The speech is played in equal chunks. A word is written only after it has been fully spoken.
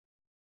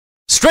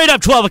Straight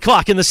up 12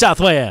 o'clock in the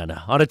Southland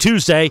on a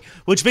Tuesday,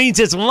 which means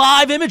it's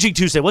Live Imaging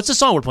Tuesday. What's the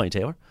song we're playing,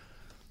 Taylor?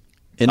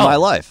 In My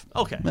Life.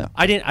 Okay. Yeah.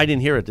 I didn't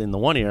hear it in the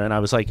one ear, and I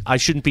was like, I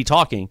shouldn't be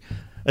talking,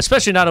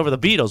 especially not over the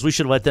Beatles. We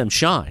should let them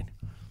shine.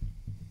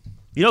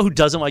 You know who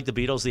doesn't like the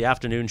Beatles? The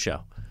afternoon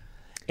show.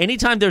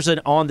 Anytime there's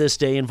an On This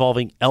Day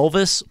involving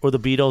Elvis or the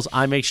Beatles,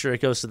 I make sure it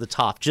goes to the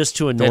top just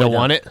to annoy them. They don't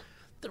want it?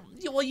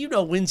 Well, you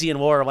know, Lindsay and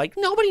Laura are like,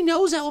 nobody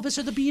knows Elvis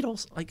or the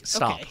Beatles. Like,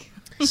 stop. Okay.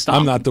 Stop.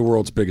 I'm not the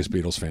world's biggest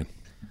Beatles fan.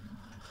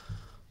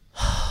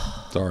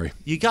 Sorry.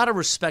 You got to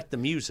respect the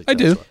music. I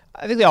do.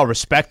 I think they all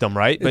respect them,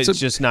 right? But It's it's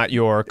a- just not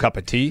your cup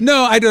of tea.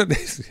 No, I don't.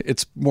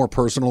 It's more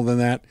personal than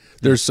that.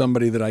 There's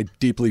somebody that I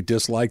deeply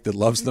dislike that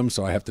loves them,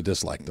 so I have to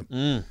dislike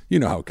them. You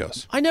know how it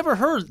goes. I never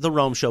heard the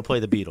Rome Show play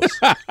the Beatles.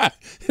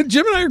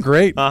 Jim and I are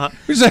great.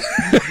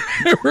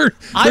 We're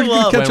I gonna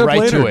love- catch Went up right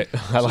later. to it.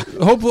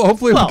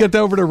 Hopefully Well- we'll get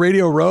over to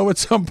Radio Row at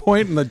some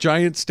point in the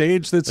giant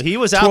stage that's He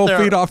was 12 out there.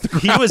 feet off the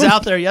ground. He was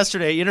out there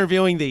yesterday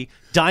interviewing the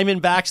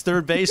Diamondbacks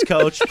third base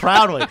coach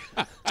proudly.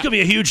 It's gonna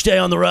be a huge day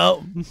on the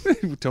row.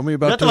 Tell me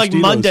about Nothing like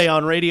Tostitos. Monday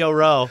on Radio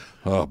Row.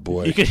 Oh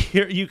boy.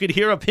 You could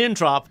hear a pin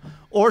drop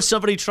or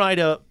somebody try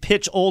to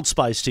pitch Old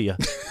Spice to you.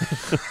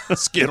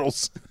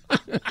 Skittles.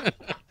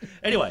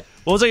 Anyway,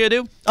 what was I gonna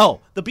do? Oh,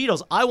 the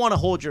Beatles. I Want to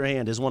Hold Your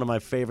Hand is one of my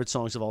favorite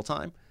songs of all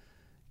time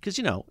because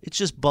it's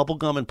just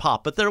bubblegum and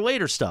pop. But their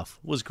later stuff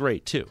was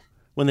great too.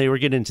 When they were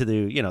getting into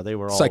they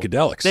were all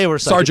Psychedelics. They were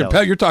Sergeant psychedelics.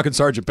 Pepper. You're talking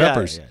Sergeant Yeah,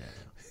 Peppers.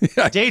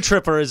 yeah. Day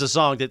Tripper is a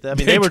song that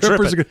they were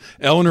Trippers tripping.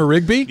 Eleanor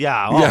Rigby?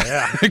 Yeah, oh,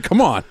 yeah.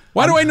 Come on.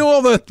 Why do I know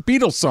all the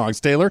Beatles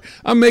songs, Taylor?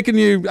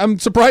 I'm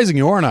surprising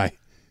you, aren't I?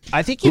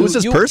 I think you. Who's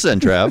this person,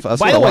 Trav? That's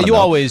By what the I way, wanna you know.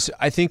 always.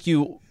 I think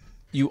you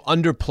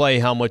underplay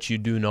how much you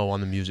do know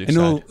on the music I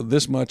know side.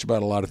 this much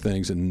about a lot of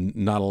things and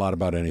not a lot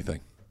about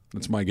anything.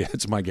 It's my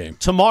game.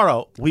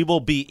 Tomorrow we will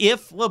be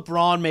if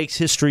LeBron makes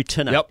history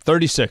tonight. Yep,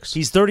 36.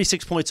 He's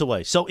 36 points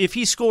away. So if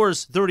he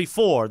scores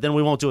 34, then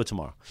we won't do it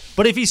tomorrow.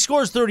 But if he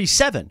scores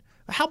 37,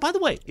 by the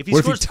way, if he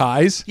What scores if he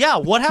ties? Yeah,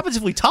 what happens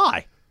if we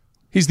tie?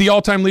 He's the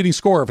all-time leading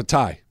scorer of a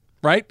tie,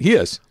 right? He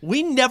is.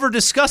 We never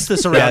discussed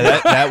this around.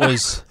 Yeah, that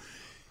was.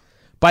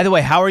 By the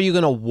way, how are you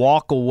going to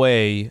walk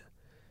away?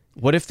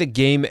 What if the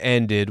game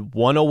ended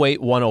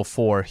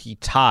 108-104? He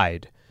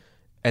tied.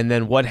 And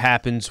then what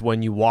happens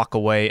when you walk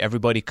away?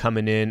 Everybody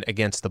coming in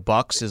against the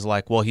Bucks is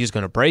like, well, he's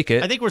going to break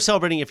it. I think we're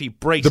celebrating if he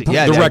breaks it. The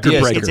the record idea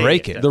is breaker. to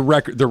break it.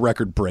 The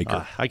record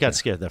breaker. I got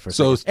scared there for a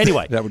So second.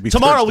 Anyway, that would be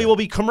tomorrow Thursday. we will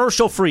be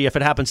commercial free if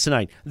it happens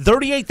tonight.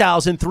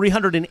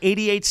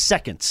 38,388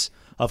 seconds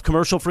of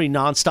commercial free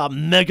nonstop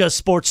mega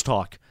sports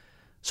talk.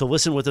 So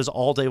listen with us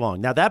all day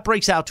long. Now that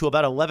breaks out to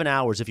about 11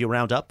 hours if you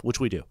round up, which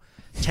we do.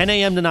 10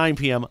 a.m. to 9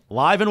 p.m.,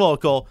 live and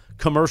local,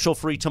 commercial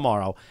free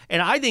tomorrow.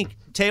 And I think,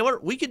 Taylor,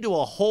 we could do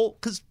a whole,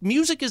 because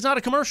music is not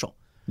a commercial.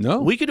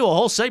 No. We could do a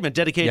whole segment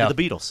dedicated to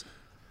the Beatles.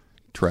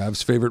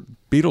 Trav's favorite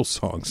Beatles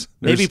songs.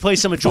 Maybe There's play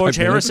some of George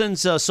 5 minutes.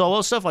 Harrison's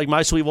solo stuff, like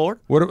My Sweet Lord.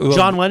 What-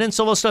 John Lennon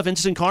solo stuff,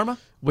 Instant Karma.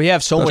 We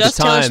have so much Just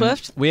Taylor time.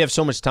 Swift? We have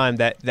so much time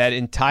that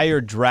entire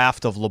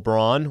draft of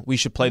LeBron, we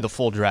should play the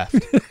full draft.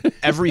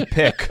 Every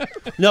pick.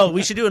 No,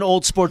 we should do an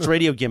old sports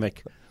radio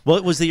gimmick. Well,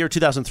 it was the year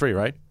 2003,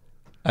 right?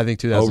 I think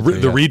Oh, 2003.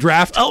 the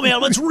redraft? Oh, man,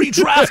 let's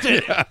redraft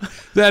it.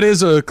 That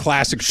is a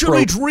classic Should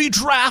we trope.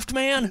 redraft,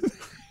 man?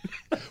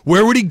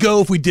 Where would he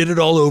go if we did it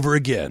all over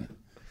again?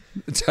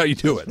 That's how you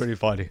do it. pretty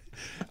funny.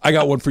 I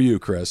got one for you,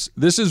 Chris.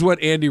 This is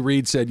what Andy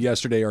Reid said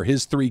yesterday are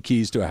his 3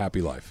 keys to a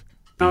happy life.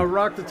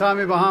 Rock the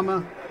Tommy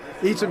Bahama,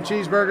 eat some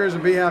cheeseburgers,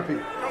 and be happy.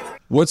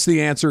 What's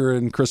the answer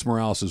in Chris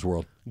Morales'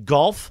 world?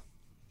 Golf,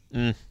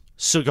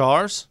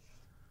 cigars,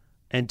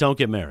 and don't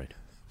get married.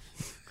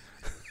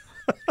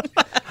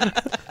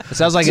 It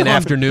sounds like an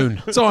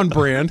afternoon. It's on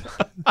brand.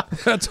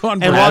 That's on And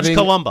brand. watch Having-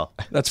 Columbo.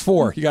 That's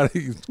 4. You got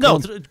to No,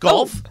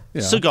 golf,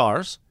 Yeah.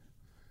 cigars,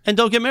 and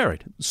don't get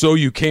married. So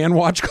you can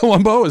watch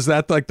Columbo? Is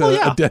that like the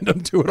yeah.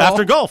 addendum to it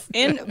After all? golf.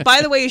 And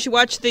by the way, you should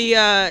watch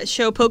the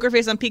show Poker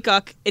Face on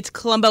Peacock. It's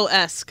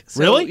Columbo-esque.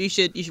 So Really? You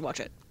should watch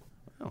it.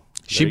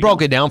 She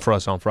broke it down for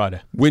us on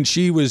Friday. When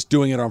she was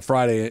doing it on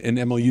Friday, and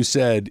Emily, you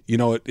said,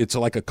 it's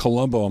like a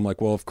Columbo. I'm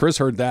like, well, if Chris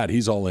heard that,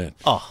 he's all in.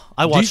 Oh,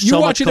 I watch you so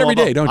watch much it every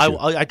Columbo. day, don't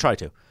you? I try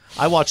to.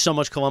 I watch so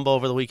much Columbo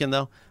over the weekend,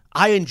 though.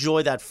 I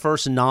enjoy that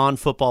first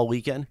non-football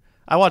weekend.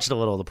 I watched a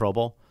little of the Pro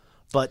Bowl,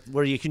 but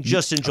where you can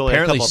just enjoy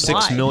Apparently a couple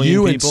 6 of million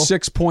You people. and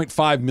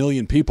 6.5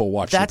 million people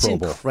watch That's the Pro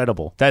Bowl.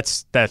 incredible.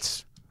 That's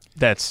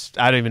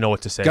I don't even know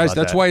what to say Guys,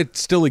 about that's that. why it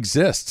still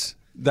exists.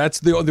 That's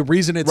the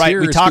reason it's Right,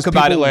 here. we is talk 'cause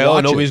about it people like, oh,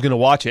 watch nobody's going to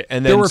watch it.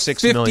 And There then were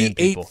 6 million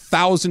people.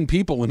 58,000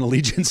 people in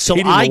Allegiant So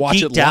Stadium I to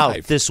watch it geeked out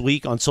live. this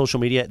week on social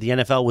media. The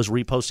NFL was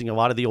reposting a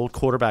lot of the old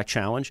quarterback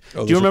challenge. Oh, Do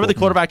you those are remember the cool.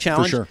 quarterback For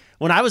challenge? sure.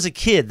 When I was a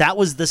kid, that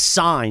was the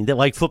sign that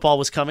like football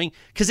was coming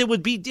because it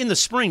would be in the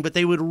spring, but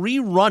they would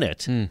rerun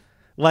it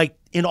like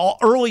in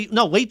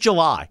late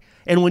July.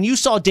 And when you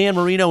saw Dan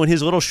Marino in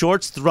his little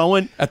shorts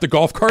throwing At the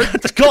golf cart?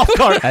 the golf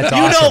cart, That's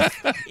you awesome.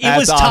 know, it That's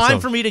was time awesome.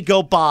 for me to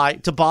go buy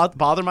to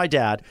bother my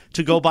dad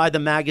to go buy the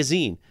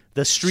magazine,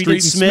 the Street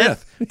and Street and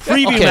Smith, Smith.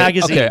 Preview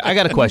magazine. Okay, I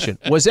got a question.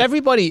 Was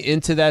everybody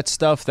into that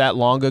stuff that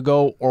long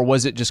ago, or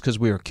was it just because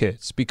we were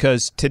kids?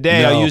 Because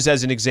today, No. I'll use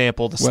as an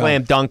example the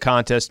slam dunk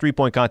contest,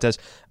 3-point contest.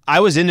 I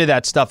was into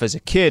that stuff as a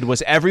kid.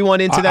 Was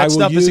everyone into I that will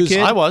stuff as a use- kid?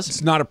 I was.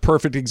 It's not a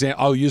perfect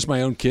example. I'll use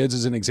my own kids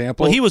as an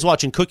example. Well, he was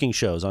watching cooking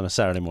shows on a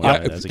Saturday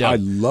morning. as a kid. I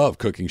love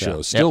cooking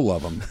shows. Still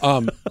love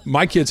them.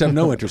 My kids have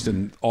no interest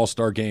in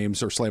all-star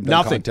games or slam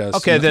dunk Nothing. contests.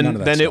 Okay, None of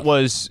then that it stuff.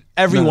 was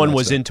None of everyone that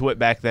was stuff. into it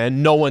back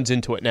then. No one's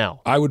into it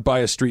now. I would buy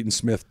a Street and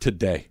Smith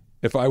today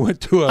if I went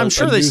to a. I'm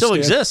sure a they still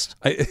newsstand.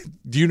 exist.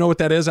 Do you know what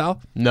that is,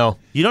 Al? No.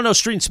 You don't know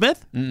Street and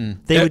Smith?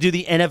 They would do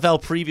the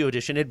NFL preview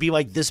edition. It'd be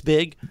like this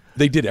big.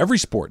 They did every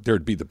sport.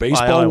 There'd be the I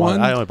baseball only one,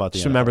 bought the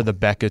Just NFL. remember the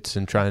Beckett's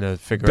and trying to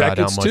figure out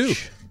how Beckett's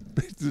much.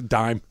 too.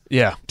 Dime,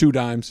 Yeah, 2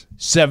 dimes.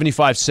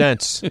 75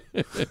 cents.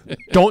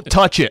 Don't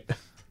touch it.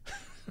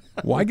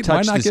 Why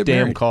Touch not this get damn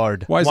married?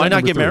 card. Why, is Why that not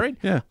number get 3? married?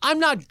 Yeah. I'm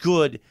not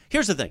good.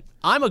 Here's the thing.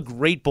 I'm a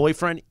great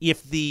boyfriend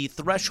if the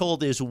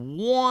threshold is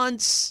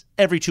once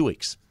every 2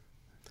 weeks.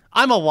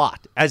 I'm a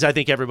lot, as I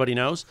think everybody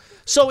knows.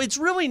 So it's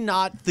really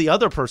not the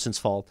other person's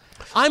fault.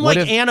 I'm What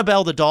like if-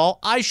 Annabelle the doll.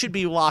 I should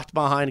be locked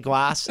behind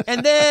glass.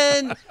 And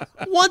then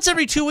once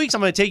every 2 weeks, I'm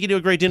going to take you to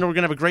a great dinner. We're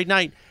going to have a great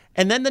night.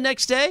 And then the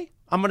next day,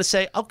 I'm going to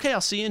say, okay, I'll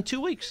see you in 2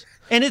 weeks.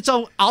 And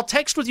I'll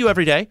text with you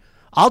every day.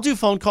 I'll do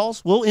phone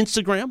calls. We'll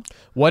Instagram.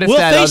 What if We'll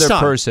that other FaceTime.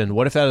 person?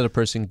 What if that other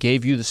person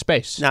gave you the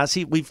space? Now,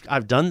 see,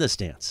 I've done this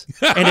dance,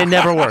 and it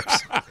never works.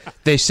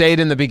 They say it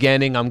in the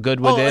beginning. I'm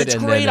good with Oh, it. it's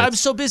and great. Then I'm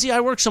so busy. I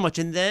work so much.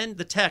 And then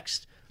the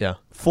text, yeah.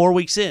 4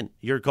 weeks in,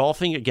 you're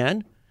golfing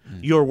again.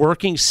 You're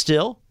working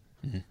still.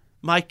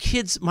 My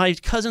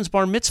cousin's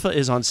bar mitzvah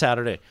is on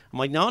Saturday. I'm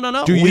like, no.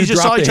 Do We you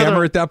just drop saw the each hammer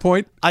other. at that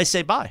point? I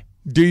say bye.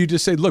 Do you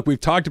just say, look, we've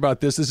talked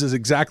about this. This is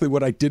exactly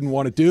what I didn't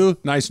want to do.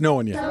 Nice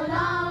knowing you.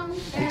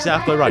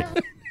 Exactly right.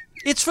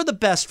 It's for the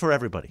best for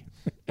everybody.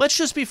 Let's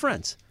just be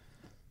friends.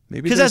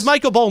 Maybe Because there's- as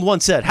Michael Bowen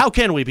once said, how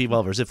can we be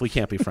lovers if we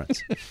can't be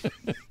friends?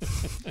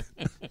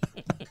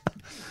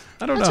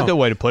 I don't That's know. a good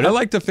way to put it. I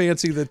like to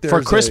fancy that there's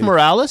For Chris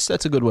Morales,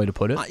 that's a good way to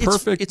put it.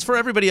 Perfect. It's for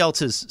everybody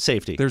else's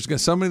safety. There's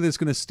somebody that's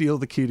going to steal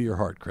the key to your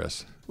heart,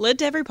 Chris. Lid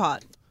to every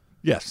pot.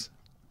 Yes,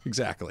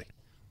 exactly.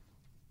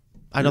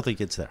 I don't think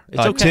it's there.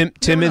 It's okay.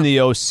 Tim in the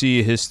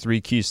OC, his 3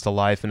 keys to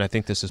life, and I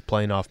think this is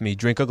playing off me.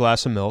 Drink a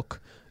glass of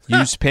milk.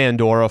 Use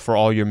Pandora for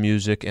all your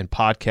music and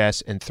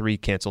podcasts, and 3,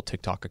 cancel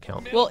TikTok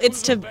account. Well,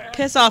 it's to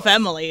piss off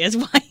Emily is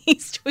why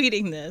he's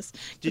tweeting this.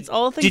 It's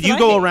all the things Did that you I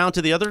go hate. around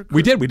to the other?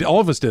 We did. All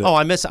of us did it. Oh,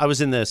 I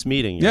was in this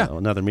meeting. Yeah.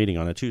 Another meeting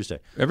on a Tuesday.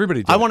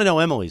 Everybody did. I want to know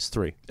Emily's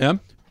 3.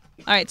 Em?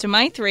 All right, so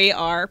my 3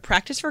 are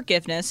practice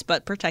forgiveness,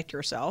 but protect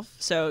yourself.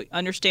 So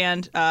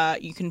understand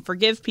you can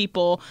forgive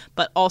people,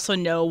 but also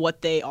know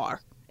what they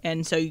are.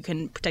 And so you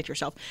can protect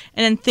yourself.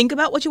 And then think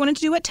about what you wanted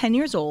to do at 10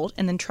 years old,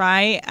 and then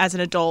try as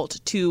an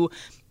adult to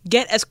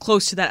get as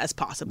close to that as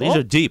possible. These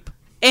are deep.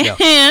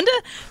 And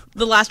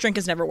the last drink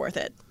is never worth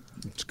it.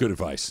 It's good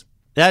advice.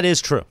 That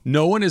is true.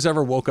 No one has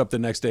ever woke up the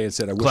next day and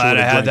said, I wish Glad I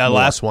I had drank that more.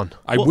 last one.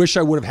 I wish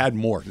I would have had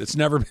more. It's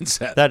never been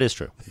said. That is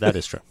true. That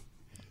is true.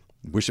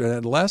 Wish I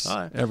had less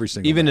every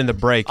single Even day. in the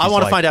break, I he's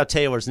want to like, find out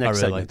Taylor's next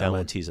I really like segment. that I one.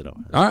 want to tease it over.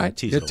 All right.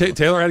 Tease Yeah, it over.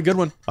 Taylor had a good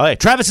one. All right.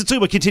 Travis and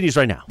Suba continues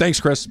right now. Thanks,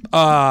 Chris.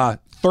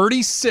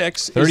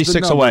 36 is the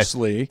 36 number, away.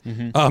 Slee.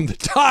 The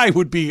tie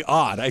would be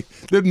odd.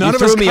 None of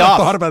threw us me kinda off.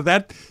 thought about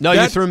that. No,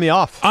 you threw me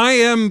off. I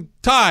am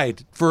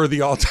tied for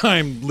the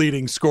all-time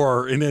leading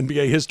scorer in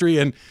NBA history.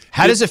 And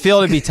How does it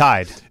feel to be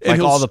tied? Like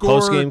he'll all the score-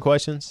 post-game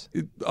questions?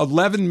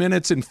 11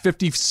 minutes and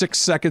 56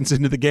 seconds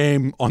into the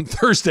game on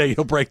Thursday,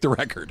 he'll break the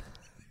record.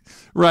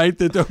 Right?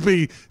 That there'll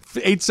be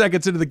 8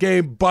 seconds into the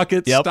game,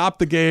 bucket, Yep. stop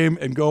the game,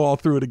 and go all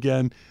through it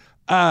again.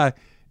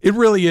 It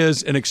really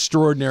is an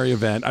extraordinary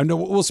event. I know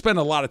we'll spend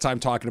a lot of time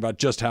talking about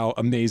just how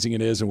amazing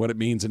it is and what it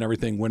means and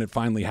everything when it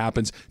finally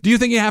happens. Do you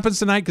think it happens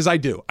tonight? Because I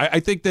do.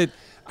 I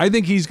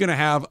think he's going to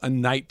have a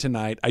night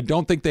tonight. I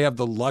don't think they have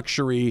the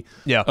luxury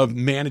of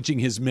managing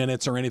his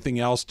minutes or anything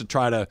else to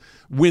try to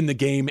win the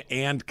game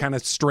and kind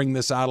of string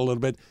this out a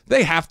little bit.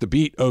 They have to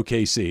beat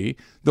OKC.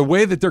 The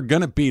way that they're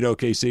going to beat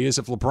OKC is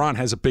if LeBron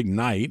has a big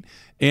night.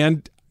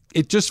 And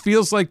it just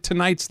feels like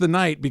tonight's the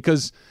night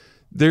because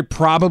they're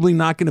probably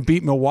not going to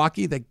beat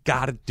Milwaukee. They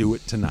got to do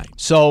it tonight.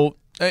 So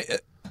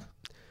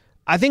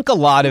I think a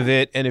lot of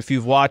it, and if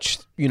you've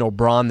watched,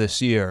 Bron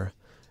this year,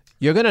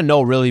 you're going to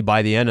know really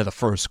by the end of the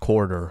first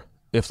quarter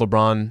if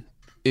LeBron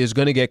is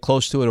going to get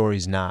close to it or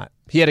he's not.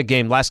 He had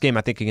a last game,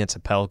 I think, against the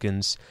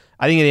Pelicans.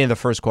 I think at the end of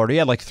the first quarter, he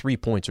had like 3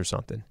 points or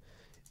something.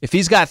 If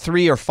he's got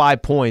 3 or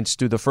 5 points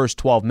through the first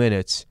 12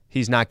 minutes,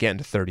 he's not getting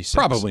to 36.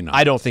 Probably not.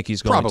 I don't think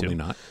he's going to. Probably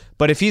not.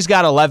 But if he's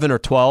got 11 or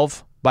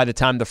 12 by the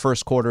time the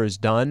first quarter is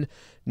done,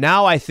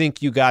 now I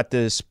think you got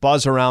this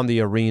buzz around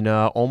the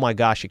arena. Oh my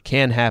gosh, it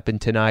can happen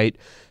tonight.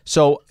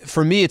 So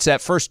for me, it's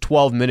that first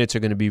 12 minutes are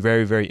going to be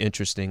very, very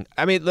interesting.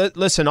 I mean,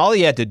 listen, all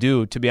he had to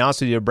do, to be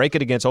honest with you, to break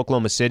it against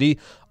Oklahoma City,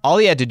 all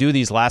he had to do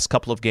these last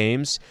couple of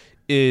games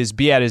is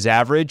be at his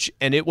average,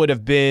 and it would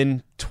have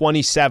been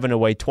 27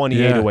 away,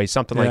 28 away,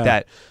 something like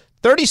that.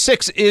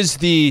 36 is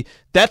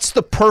that's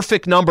the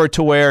perfect number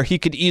to where he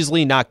could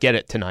easily not get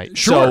it tonight.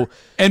 Sure. So,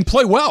 and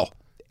play well.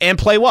 and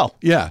play well.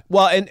 Yeah.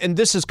 Well, and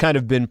this has kind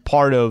of been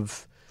part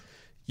of,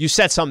 you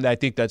said something that I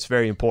think that's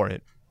very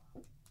important.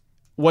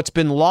 What's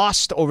been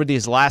lost over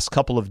these last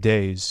couple of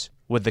days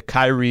with the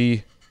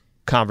Kyrie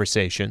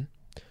conversation,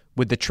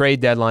 with the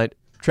trade deadline.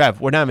 Trev,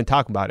 we're not even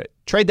talking about it.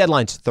 Trade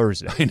deadline's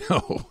Thursday. I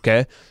know.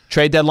 Okay?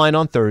 Trade deadline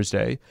on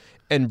Thursday.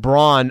 And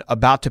Braun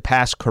about to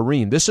pass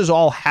Kareem. This is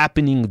all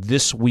happening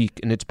this week,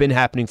 and it's been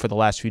happening for the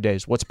last few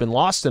days. What's been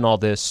lost in all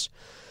this,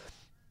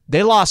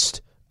 they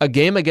lost a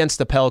game against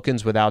the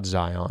Pelicans without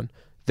Zion.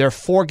 They're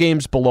 4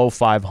 games below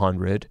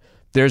 500.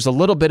 There's a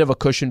little bit of a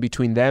cushion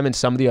between them and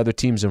some of the other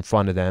teams in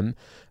front of them.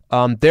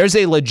 There's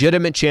a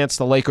legitimate chance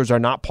the Lakers are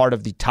not part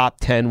of the top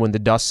 10 when the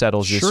dust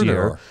settles this Sure there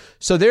year. are.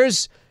 So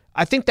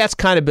I think that's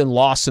kind of been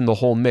lost in the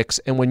whole mix.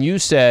 And when you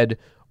said,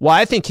 well,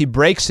 I think he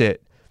breaks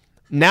it,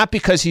 not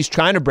because he's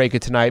trying to break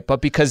it tonight,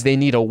 but because they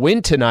need a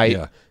win tonight.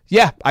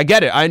 Yeah, I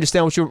get it. I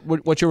understand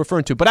what you're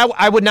referring to. But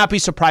I would not be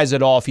surprised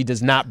at all if he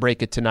does not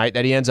break it tonight,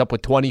 that he ends up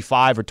with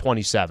 25 or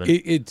 27.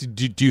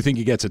 Do you think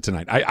he gets it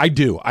tonight? I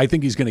do. I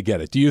think he's going to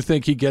get it. Do you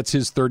think he gets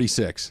his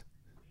 36?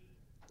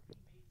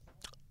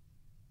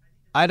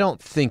 I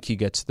don't think he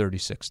gets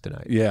 36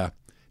 tonight. Yeah.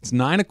 It's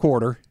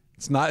 9.25.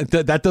 It's not.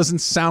 That doesn't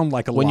sound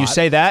like a lot. When you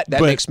say that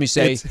but makes me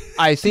say,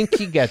 I think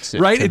he gets it.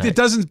 Right? tonight. It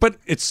doesn't, but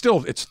it's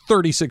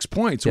 36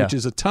 points, which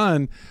is a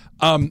ton.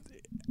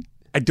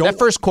 I don't. That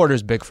first quarter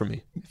is big for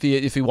me.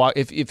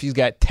 If he's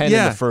got 10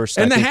 in the first,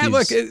 and I think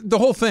look, the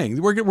whole thing,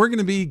 we're going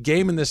to be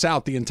gaming this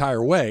out the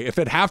entire way. If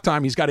at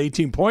halftime he's got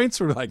 18 points,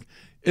 we're like,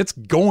 it's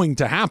going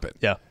to happen.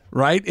 Yeah.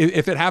 Right?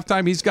 If at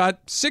halftime he's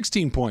got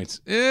 16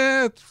 points,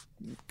 it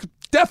could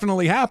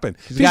definitely happen.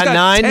 If he's got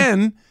 9,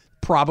 10,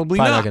 probably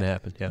not going to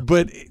happen. Yeah.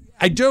 But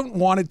I don't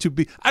want it to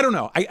be. I don't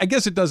know. I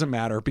guess it doesn't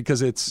matter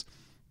because it's,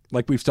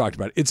 like we've talked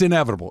about, it's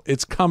inevitable.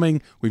 It's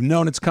coming. We've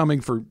known it's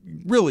coming for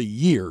really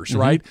years,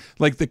 right?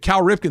 Like the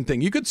Cal Ripken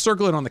thing. You could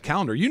circle it on the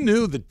calendar. You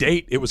knew the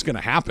date it was going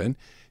to happen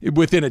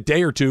within a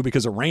day or two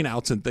because of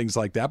rainouts and things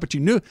like that. But you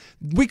knew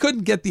we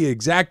couldn't get the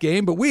exact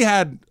game, but we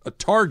had a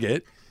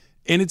target,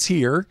 and it's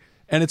here.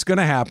 And it's going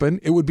to happen.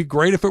 It would be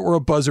great if it were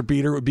a buzzer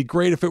beater. It would be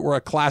great if it were a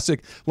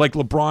classic like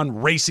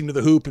LeBron racing to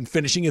the hoop and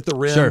finishing at the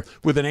rim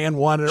with an and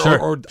one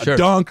or a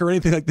dunk or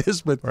anything like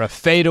this. But or a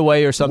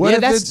fadeaway or something.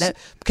 What Yeah,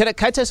 if can I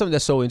tell you something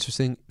that's so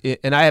interesting?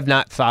 And I have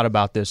not thought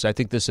about this. I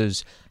think this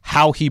is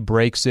how he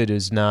breaks it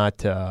is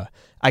not.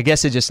 I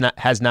guess it just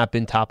has not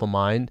been top of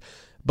mind.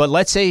 But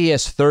let's say he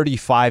has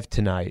 35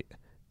 tonight,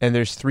 and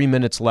there's 3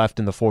 minutes left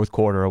in the fourth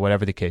quarter or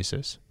whatever the case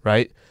is,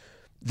 right?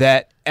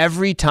 That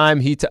every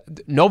time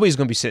nobody's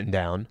going to be sitting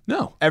down.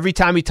 No. Every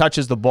time he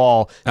touches the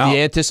ball, the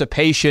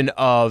anticipation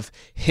of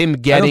him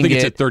getting I don't think it.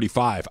 it's at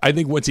 35. I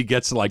think once he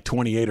gets to like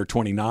 28 or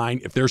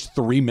 29, if there's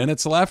 3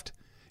 minutes left,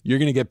 you're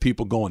going to get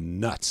people going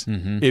nuts.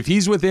 If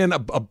he's within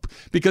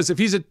because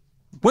if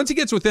once he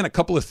gets within a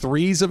couple of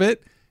threes of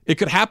it, it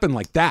could happen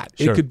like that.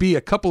 Sure. It could be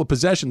a couple of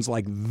possessions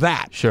like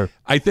that. Sure.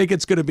 I think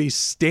it's going to be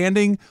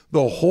standing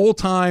the whole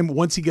time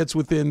once he gets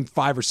within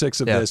 5 or 6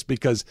 of this,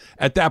 because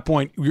at that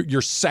point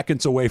you're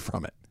seconds away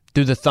from it.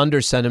 Do the Thunder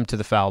send him to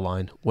the foul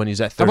line when he's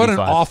at How 35?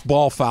 about an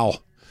off-ball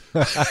foul?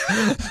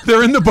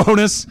 They're in the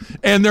bonus,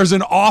 and there's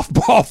an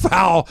off-ball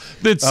foul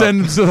that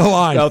sends to the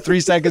line. No, 3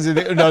 seconds.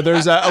 No,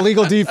 there's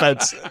illegal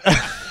defense.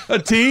 A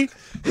T?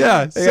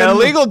 Yeah.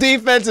 Illegal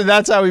defense, and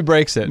that's how he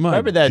breaks it. My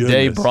Remember that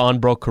day goodness. Braun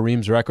broke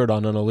Kareem's record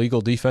on an illegal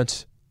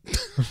defense?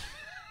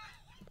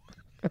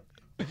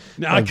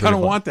 Now, I kind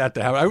of want that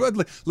to happen. I would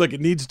look. It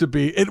needs to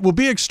be. It will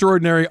be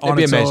extraordinary on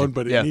be its amazing. own,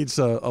 but Yeah. it needs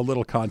a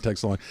little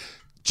context along.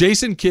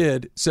 Jason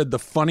Kidd said the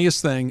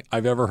funniest thing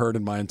I've ever heard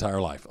in my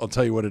entire life. I'll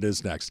tell you what it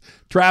is next.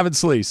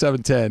 Travis Lee,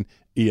 710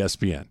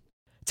 ESPN.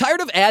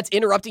 Tired of ads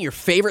interrupting your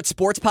favorite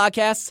sports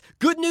podcasts?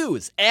 Good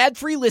news!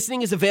 Ad-free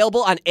listening is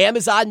available on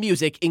Amazon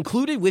Music,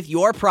 included with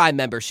your Prime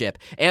membership.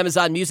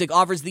 Amazon Music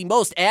offers the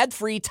most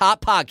ad-free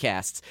top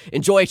podcasts.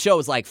 Enjoy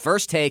shows like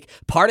First Take,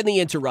 Pardon the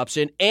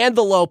Interruption, and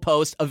The Low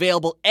Post,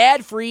 available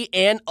ad-free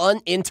and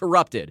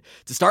uninterrupted.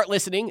 To start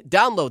listening,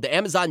 download the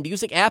Amazon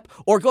Music app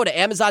or go to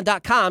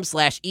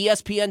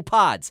amazon.com/ESPN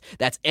Pods.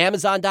 That's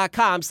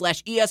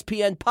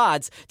amazon.com/ESPN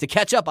Pods to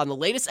catch up on the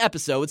latest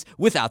episodes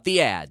without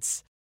the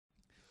ads.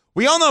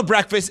 We all know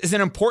breakfast is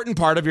an important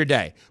part of your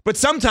day, but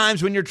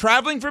sometimes when you're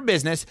traveling for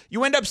business,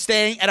 you end up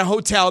staying at a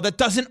hotel that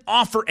doesn't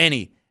offer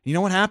any. You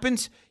know what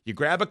happens? You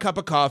grab a cup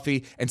of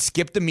coffee and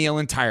skip the meal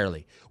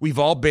entirely. We've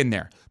all been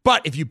there.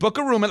 But if you book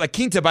a room at La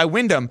Quinta by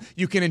Wyndham,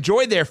 you can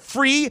enjoy their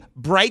free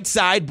Bright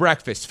Side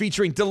breakfast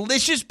featuring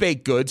delicious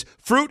baked goods,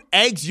 fruit,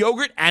 eggs,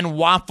 yogurt, and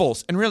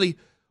waffles. And really,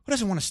 who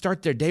doesn't want to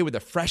start their day with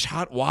a fresh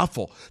hot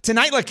waffle?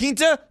 Tonight, La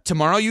Quinta,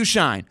 tomorrow you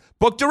shine.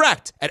 Book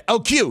direct at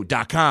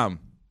lq.com.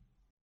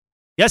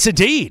 Yes,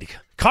 indeed.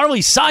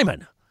 Carly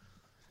Simon.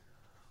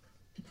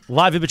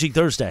 Live Imaging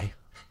Thursday.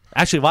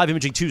 Actually, Live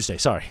Imaging Tuesday,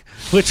 sorry.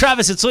 With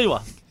Travis and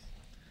Sliwa.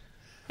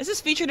 This is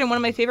featured in one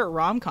of my favorite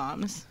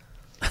rom-coms.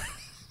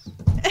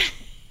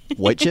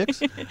 White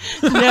chicks?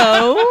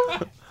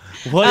 No.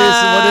 What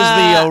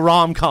is the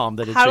rom-com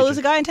that it's How to Lose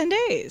a featured? Guy in 10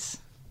 Days.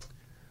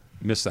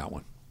 Missed that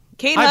one.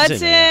 Kate I've seen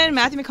Hudson, it,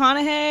 Matthew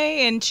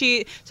McConaughey, and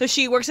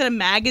she works at a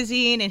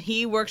magazine, and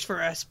he works for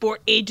a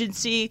sport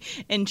agency,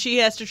 and she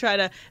has to try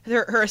to.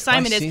 Her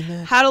assignment seen is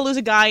that? how to lose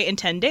a guy in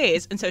 10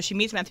 days, and so she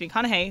meets Matthew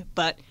McConaughey.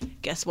 But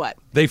guess what?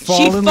 They fall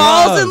she in falls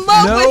love. in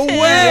love No with him.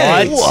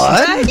 way.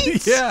 What?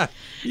 Right? Yeah,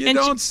 you And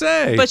don't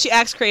say. But she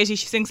acts crazy.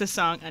 She sings this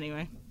song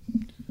anyway.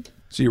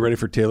 So you ready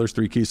for Taylor's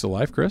 3 keys to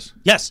life, Chris?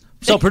 Yes.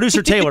 So,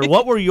 producer Taylor,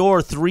 what were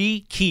your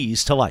 3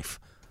 keys to life?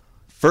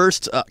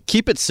 First,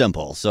 keep it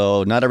simple.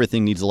 So not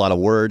everything needs a lot of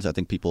words. I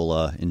think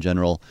people in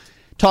general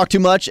talk too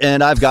much,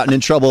 and I've gotten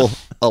in trouble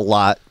a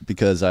lot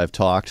because I've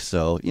talked.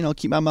 So,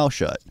 keep my mouth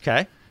shut.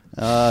 Okay.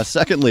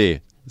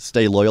 Secondly,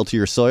 stay loyal to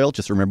your soil.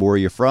 Just remember where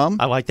you're from.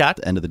 I like that. At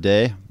the end of the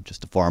day, I'm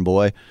just a farm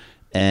boy.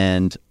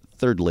 And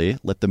thirdly,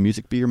 let the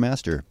music be your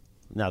master.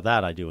 Now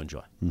that I do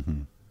enjoy.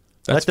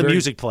 That's Let the very-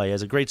 music play.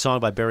 As a great song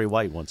by Barry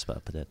White once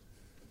put it.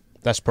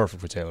 That's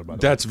perfect for Taylor, by the way.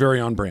 That's very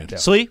on brand.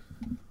 Slee?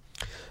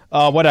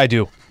 What I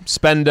do?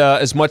 Spend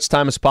as much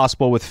time as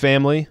possible with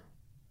family.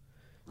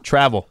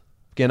 Travel.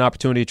 Get an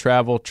opportunity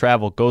to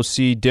travel. Go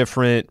see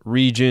different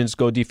regions.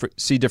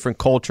 See different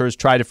cultures.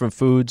 Try different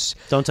foods.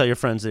 Don't tell your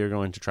friends that you're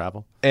going to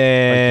travel.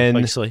 And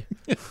Like Slee.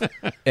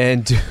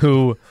 and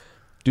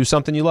do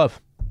something you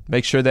love.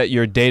 Make sure that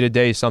your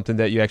day-to-day is something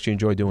that you actually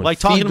enjoy doing. Like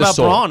Feed talking the about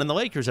soul. Braun and the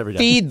Lakers every day.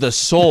 Feed the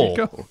soul.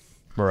 Go.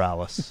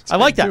 Morales. I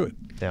like that. Do it.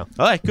 Yeah. All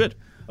right, good.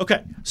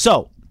 Okay,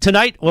 so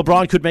tonight,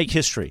 LeBron could make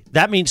history.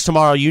 That means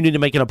tomorrow you need to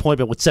make an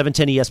appointment with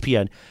 710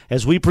 ESPN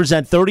as we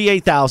present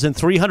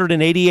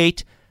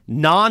 38,388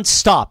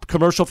 non-stop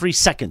commercial-free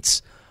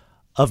seconds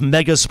of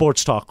mega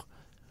sports talk,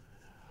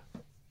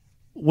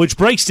 which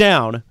breaks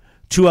down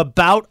to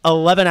about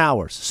 11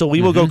 hours. So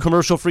we will go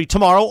commercial-free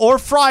tomorrow or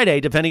Friday,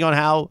 depending on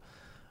how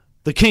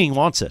the king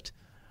wants it.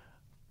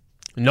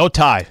 No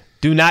tie.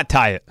 Do not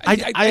tie it. I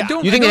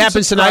don't. You think I it don't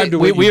happens subscribe tonight? to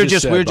what We you were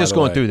just said, we were by just the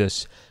going way. through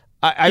this.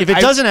 If it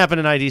doesn't happen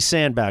tonight, he's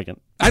sandbagging.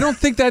 I don't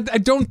think that. I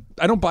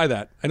don't buy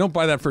that. I don't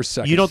buy that for a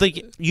second. You don't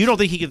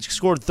think he could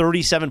score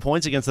 37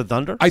 points against the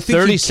Thunder? I think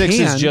 36 he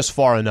can, is just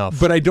far enough.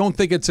 but I don't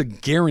think it's a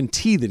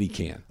guarantee that he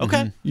can.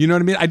 Okay. You know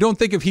what I mean? I don't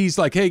think if he's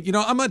like, hey,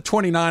 I'm at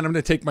 29, I'm going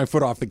to take my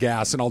foot off the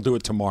gas and I'll do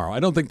it tomorrow. I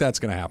don't think that's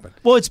going to happen.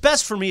 Well, it's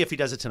best for me if he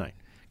does it tonight,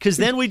 because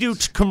then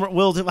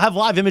we'll have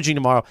live imaging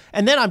tomorrow,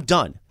 and then I'm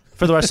done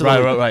for the rest of the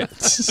week. right.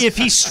 If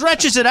he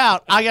stretches it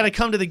out, I got to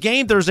come to the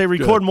game Thursday,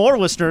 record more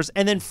listeners,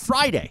 and then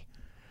Friday.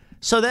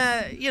 So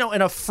that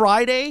in a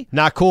Friday,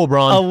 Not cool,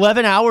 Braun.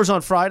 11 hours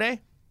on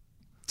Friday.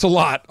 It's a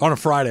lot on a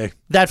Friday.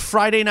 That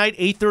Friday night,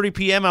 8:30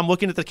 p.m. I'm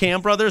looking at the Cam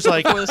brothers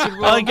like, Before the Super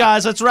Bowl. all right,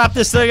 guys, let's wrap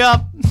this thing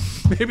up.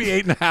 Maybe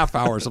 8.5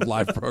 hours of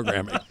live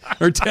programming,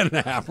 or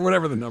 10.5, or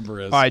whatever the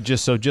number is. All right,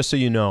 just so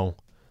you know,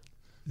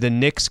 the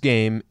Knicks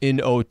game in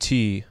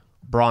OT,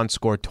 Braun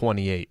scored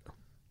 28.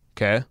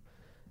 Okay?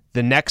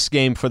 The next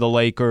game for the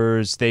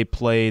Lakers, they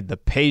played the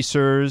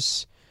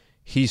Pacers.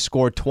 He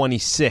scored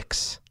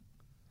 26.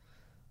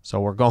 So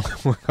we're going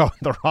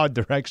the wrong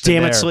direction.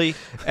 Damn it, there. Slee.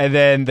 And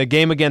then the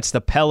game against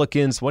the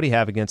Pelicans, what do you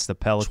have against the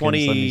Pelicans? Let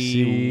me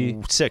see.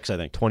 26, I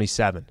think.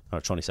 27. Oh,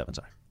 27,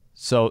 sorry.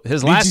 So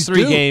his Means last he's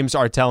 3 due. games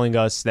are telling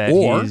us that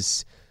Or-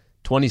 he's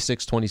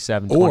 26,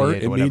 27, 28, Or it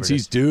whatever means it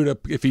he's is. due to,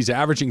 if he's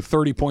averaging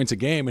 30 points a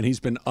game and he's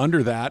been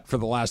under that for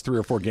the last 3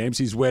 or 4 games,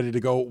 he's ready to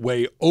go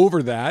way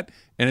over that,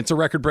 and it's a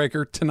record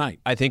breaker tonight.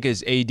 I think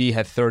his AD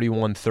had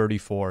 31,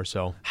 34,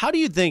 so. Do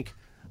you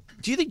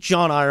think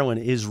John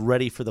Ireland is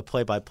ready for the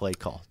play-by-play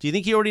call? Do you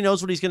think he already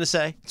knows what he's going to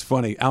say? It's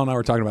funny. Al and I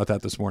were talking about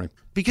that this morning.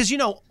 Because,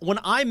 when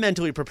I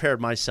mentally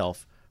prepared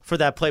myself for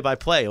that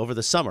play-by-play over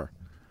the summer,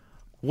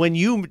 when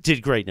you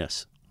did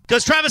greatness,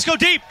 does Travis go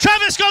deep?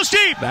 Travis goes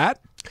deep! That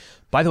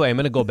By the way, I'm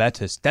going to go back to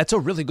this. That's a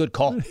really good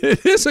call.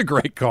 it is a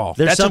great call.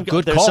 There's That's a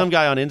good There's call. some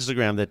guy on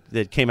Instagram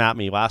that came at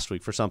me last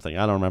week for something.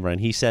 I don't remember, and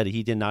he said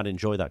he did not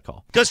enjoy that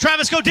call. Does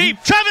Travis go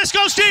deep? Travis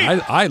goes deep!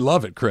 I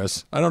love it,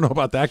 Chris. I don't know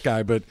about that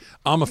guy, but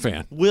I'm a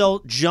fan.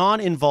 Will John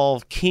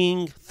involve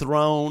King,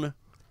 Throne?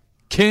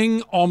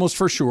 King, almost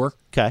for sure.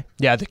 Okay.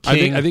 Yeah, the I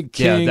think- King. I think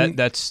King Yeah,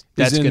 that's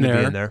is in going to be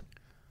there. in there.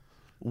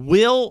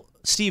 Will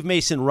Steve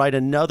Mason write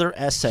another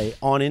essay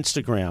on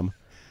Instagram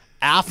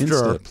after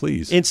Insta,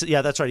 please.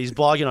 Yeah, that's right. He's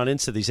blogging on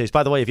Insta these days.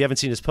 By the way, if you haven't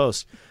seen his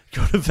post,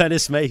 go to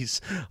Venice Mace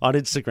on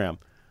Instagram.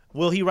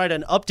 Will he write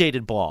an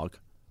updated blog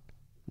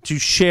to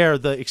share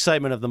the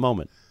excitement of the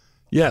moment?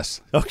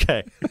 Yes,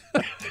 Okay.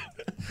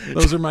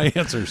 those are my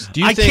answers.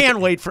 Do you I think- can't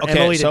wait for Okay,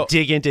 Emily so- to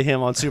dig into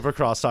him on Super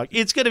Crosstalk.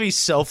 It's going to be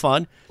so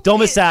fun. Don't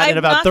miss that in I'm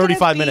about not gonna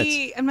 35 be-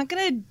 minutes. I'm not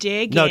going to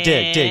dig No, in.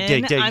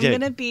 dig. I'm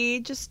going to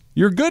be just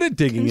You're good at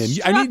digging in.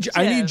 I need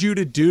Constructive. you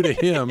to do to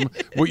him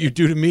what you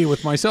do to me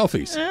with my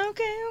selfies.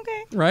 okay.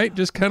 Right?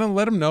 Just kind of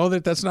let him know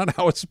that that's not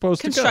how it's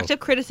supposed Constructive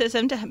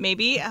criticism to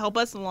maybe help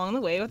us along the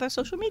way with our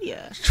social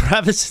media.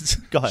 Travis,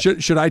 go ahead. to go.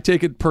 Should I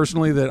take it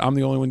personally that I'm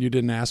the only one you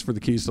didn't ask for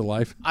the keys to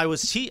life? I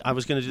was going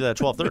to do that at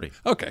 12:30.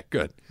 Okay,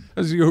 good.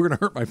 You were going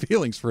to hurt my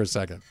feelings for a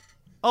second.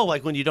 Oh,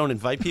 like when you don't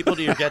invite people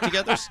to your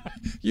get-togethers?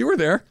 You were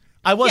there.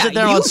 I wasn't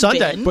Yeah, there on you've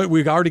Sunday. been. But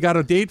we've already got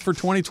a date for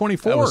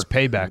 2024. That was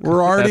payback.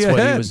 We're already That's what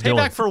ahead. he was doing.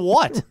 Payback for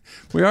what?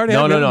 We already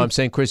No, have no, it. no. I'm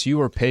saying, Chris, you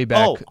were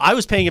payback. Oh, I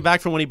was paying it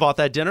back for when he bought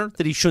that dinner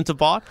that he shouldn't have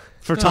bought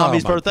for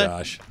Tommy's Oh, my birthday.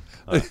 Gosh.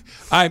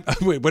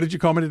 Wait, what did you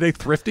call me today?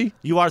 Thrifty?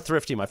 You are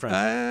thrifty, my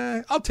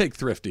friend. I'll take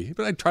thrifty,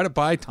 but I try to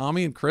buy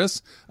Tommy and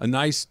Chris a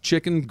nice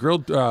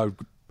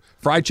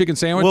fried chicken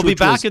sandwich. We'll be which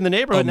back was in the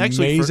neighborhood next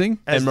week. Amazing.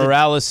 And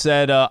Morales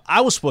said,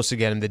 I was supposed to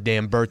get him the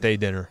damn birthday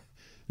dinner.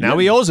 Now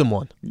he owes him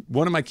one.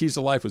 One of my keys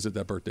to life was at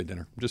that birthday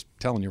dinner. I'm just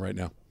telling you right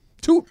now.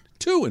 Two,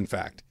 in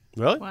fact.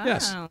 Really? Wow.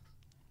 Yes.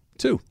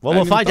 2. Well, I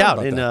we'll hadn't even find thought out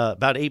about in that.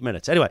 about 8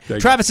 minutes. Anyway, There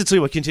you Travis and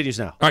Sliwa continues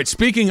now. All right,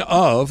 speaking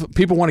of,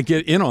 people want to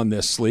get in on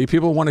this, Slee.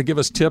 People want to give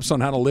us tips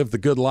on how to live the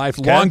good life.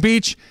 Long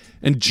Beach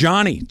and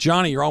Johnny.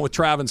 Johnny, you're on with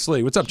Trav and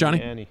Slee. What's up, Johnny?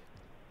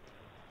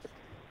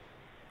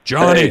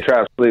 Johnny. Hey,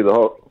 Travis Lee,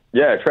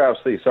 Travis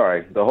Lee,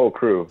 sorry, the whole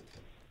crew.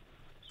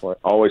 It's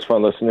always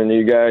fun listening to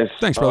you guys.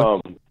 Thanks, brother.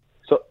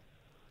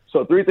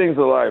 So 3 things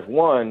of life.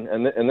 One,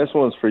 and this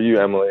one's for you,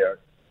 Emily,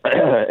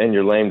 and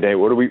your lame date.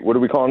 What are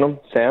we calling them?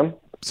 Sam?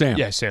 Sam.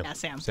 Yeah, Sam. Yeah,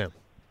 Sam.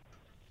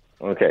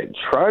 Okay.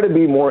 Try to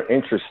be more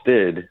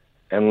interested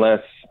and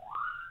less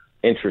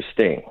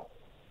interesting.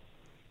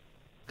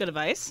 Good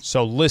advice.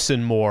 So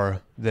listen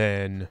more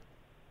than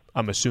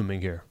I'm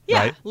assuming here, Yeah,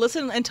 right?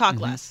 listen and talk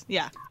less.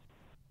 Yeah.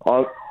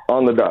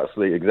 On the dot,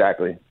 Lee,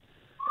 exactly.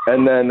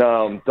 And then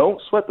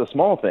don't sweat the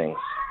small things.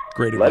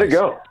 Great advice. Let it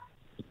go.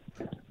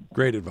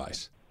 Great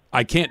advice.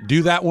 I can't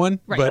do that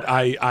one, Right. but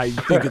I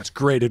think it's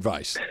great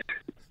advice.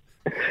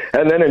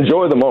 And then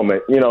enjoy the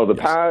moment. You know, the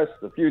past,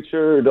 the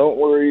future, don't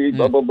worry,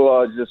 blah, blah,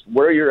 blah. Just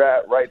where you're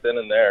at right then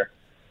and there.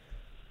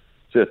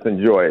 Just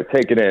enjoy it.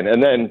 Take it in.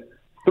 And then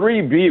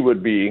 3B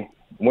would be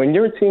when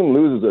your team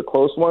loses a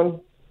close one,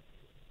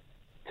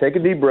 take a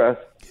deep breath,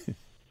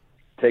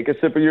 take a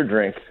sip of your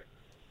drink,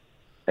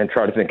 and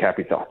try to think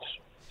happy thoughts.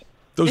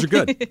 Those are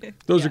good.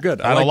 Those are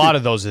good. I had a lot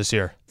of those this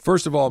year.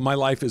 First of all, my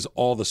life is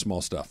all the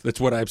small stuff. That's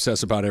what I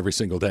obsess about every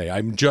single day.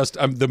 I'm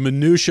the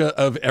minutia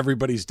of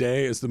everybody's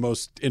day is the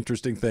most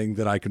interesting thing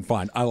that I can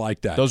find. I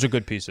like that. Those are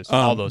good pieces.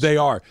 All those. They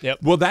are. Yep.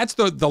 Well, that's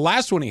the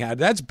last one he had.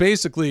 That's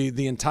basically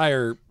the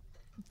entire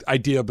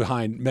idea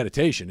behind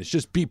meditation. It's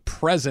just be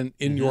present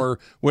in your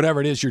whatever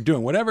it is you're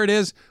doing. Whatever it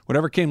is,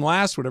 whatever came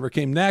last, whatever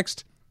came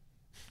next.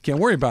 Can't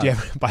worry about it.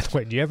 By the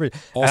way, do you ever?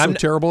 Also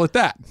terrible at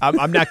that.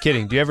 I'm not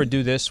kidding. Do you ever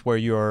do this where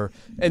you're,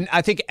 and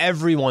I think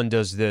everyone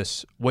does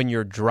this when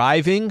you're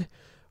driving,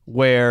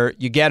 where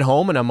you get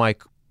home and I'm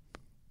like,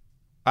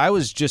 I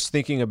was just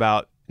thinking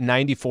about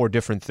 94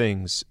 different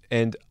things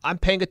and I'm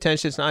paying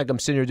attention. It's not like I'm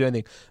sitting here doing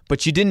anything,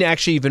 but you didn't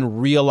actually even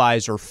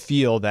realize or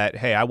feel that,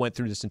 hey, I went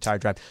through this entire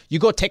drive. You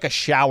go take a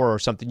shower or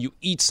something, you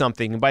eat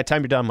something, and by the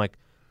time you're done, I'm like,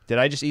 did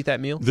I just eat that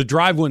meal? The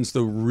drive one's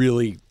the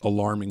really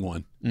alarming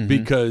one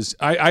because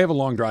I have a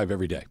long drive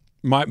every day.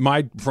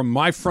 My from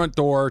my front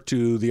door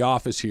to the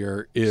office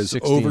here is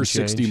 60 over and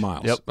 60 change.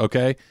 miles. Yep.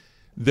 Okay.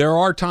 There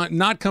are times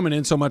not coming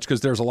in so much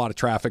because there's a lot of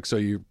traffic, so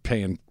you're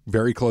paying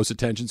very close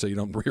attention so you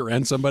don't rear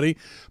end somebody.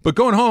 But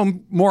going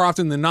home, more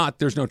often than not,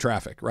 there's no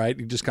traffic, right?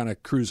 You just kind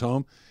of cruise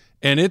home.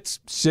 And it's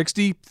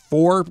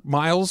 64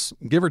 miles,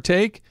 give or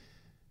take.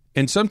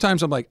 And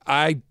sometimes I'm like,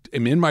 I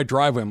am in my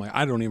driveway. I'm like,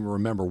 I don't even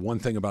remember one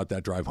thing about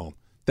that drive home.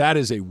 That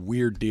is a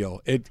weird deal.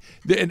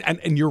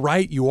 And you're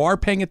right. You are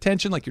paying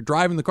attention, like you're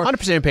driving the car.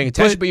 100% paying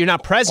attention, but you're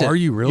not present. Are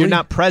you really? You're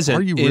not present.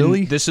 Are you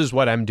really? This is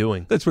what I'm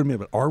doing. That's what I mean.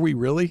 But are we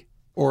really?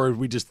 Or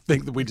we just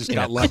think that we just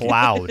got lucky?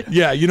 Cloud.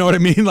 Yeah, you know what I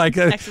mean? Like,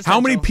 how many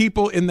Existential.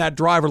 people in that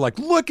drive are like,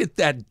 look at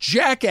that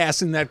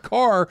jackass in that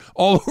car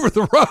all over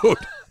the road?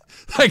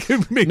 Like,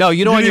 No,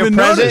 you know when you're didn't even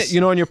present. notice.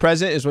 You know when you're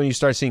present is when you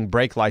start seeing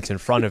brake lights in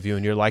front of you,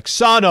 and you're like,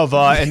 "Son of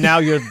a!" And now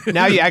you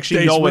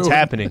actually Day's know what's ruined.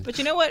 happening. But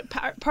you know what?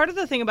 Part of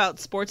the thing about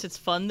sports that's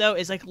fun, though,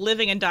 is like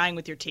living and dying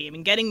with your team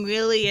and getting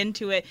really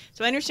into it.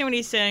 So I understand what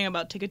he's saying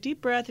about take a deep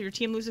breath if your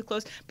team loses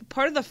close. But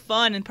part of the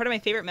fun and part of my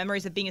favorite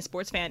memories of being a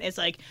sports fan is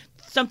like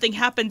something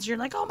happens, you're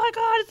like, oh my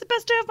God, it's the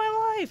best day of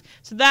my life.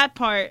 So that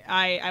part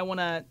I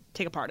want to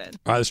take a part in.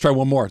 All right, let's try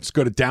one more. Let's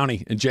go to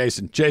Downey and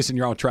Jason. Jason,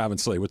 you're on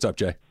Travis Lee. What's up,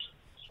 Jay?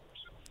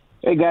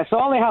 Hey, guys, so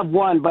I only have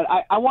one, but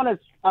I want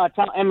to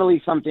tell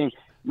Emily something.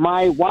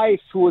 My wife,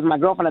 who was my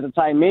girlfriend at the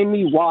time, made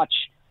me watch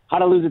How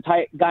to Lose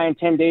a Guy in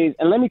 10 Days.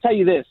 And let me tell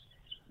you this,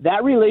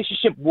 that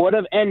relationship would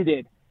have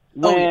ended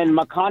when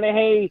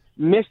McConaughey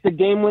missed the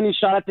game-winning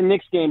shot at the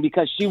Knicks game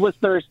because she was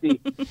thirsty.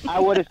 I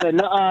would have said,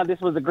 no,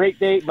 this was a great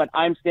date, but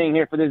I'm staying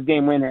here for this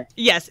game winner.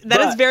 Yes, that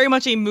is very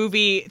much a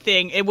movie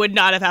thing. It would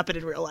not have happened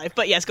in real life.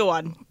 But yes, go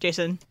on,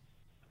 Jason.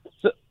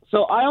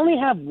 So I only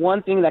have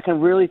one thing that I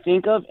can really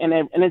think of, and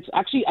it's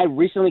actually I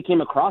recently came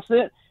across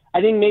it.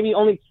 I think maybe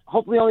I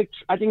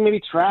think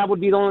maybe Trav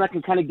would be the one that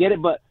can kind of get it.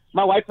 But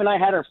my wife and I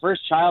had our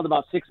first child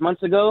about 6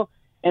 months ago,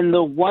 and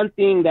the one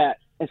thing that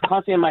is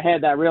constantly in my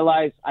head that I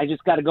realized I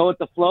just got to go with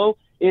the flow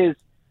is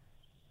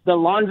the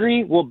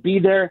laundry will be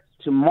there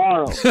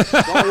tomorrow.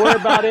 Don't worry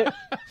about it.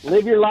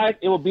 Live your life.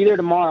 It will be there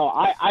tomorrow.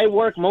 I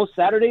work most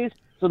Saturdays,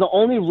 so the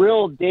only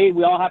real day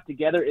we all have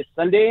together is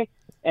Sunday.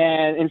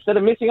 And instead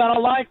of missing out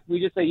on life, we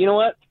just say, you know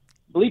what?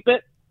 Bleep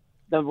it.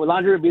 The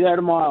laundry will be there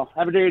tomorrow.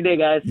 Have a great day,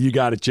 guys. You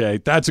got it, Jay.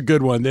 That's a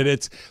good one.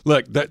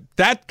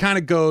 That kind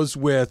of goes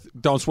with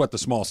don't sweat the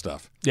small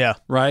stuff. Yeah.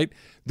 Right?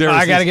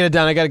 I got to get it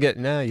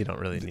done. No, you don't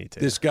really need to.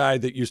 This guy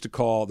that used to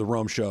call the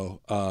Rome Show,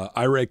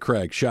 Ira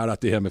Craig, shout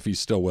out to him if he's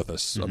still with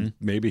us.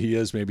 Maybe he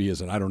is, maybe he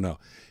isn't. I don't know.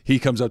 He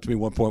comes up to me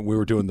one point. We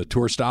were doing the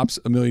tour stops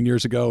a million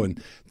years ago,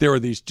 and there were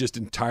these just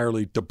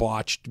entirely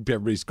debauched,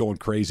 everybody's going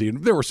crazy,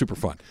 and they were super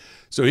fun.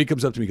 So he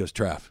comes up to me and goes,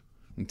 Trav,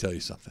 let me tell you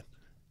something.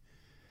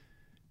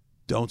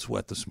 Don't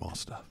sweat the small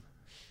stuff.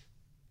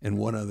 And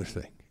one other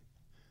thing.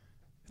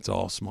 It's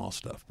all small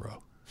stuff,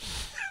 bro.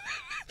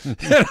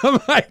 And I'm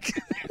like,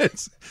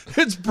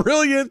 it's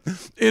brilliant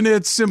in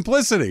its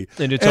simplicity.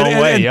 In its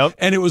own way, yep.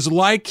 And it was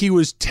like he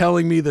was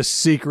telling me the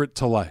secret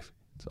to life.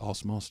 It's all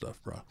small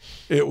stuff, bro.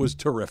 It was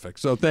terrific.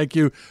 So thank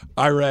you,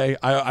 Ira.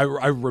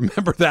 I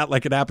remember that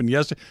like it happened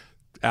yesterday.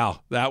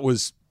 Al, that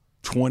was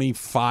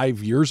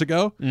 25 years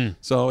ago.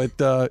 So it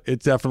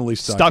definitely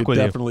stuck. It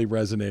definitely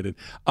resonated.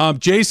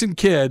 Jason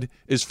Kidd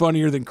is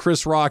funnier than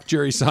Chris Rock,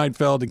 Jerry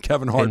Seinfeld, and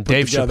Kevin Hart and put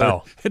Dave together.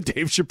 Chappelle. And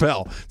Dave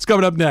Chappelle. It's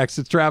coming up next.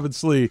 It's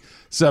Travis Lee,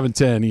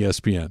 710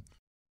 ESPN.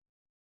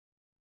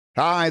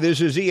 Hi,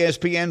 this is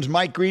ESPN's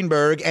Mike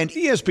Greenberg, and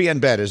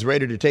ESPN Bet is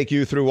ready to take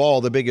you through all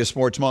the biggest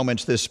sports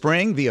moments this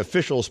spring. The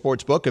official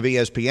sports book of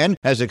ESPN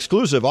has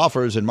exclusive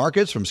offers and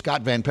markets from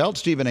Scott Van Pelt,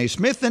 Stephen A.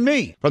 Smith, and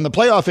me. From the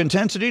playoff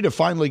intensity to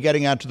finally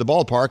getting out to the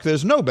ballpark,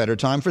 there's no better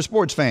time for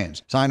sports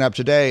fans. Sign up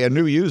today, and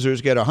new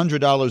users get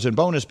 $100 in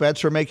bonus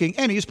bets for making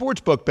any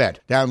sportsbook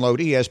bet. Download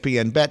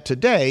ESPN Bet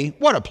today.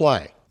 What a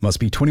play. Must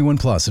be 21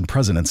 plus and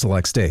present in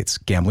select states.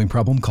 Gambling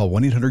problem? Call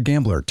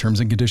 1-800-GAMBLER. Terms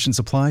and conditions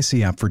apply.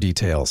 See app for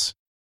details.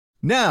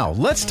 Now,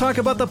 let's talk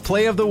about the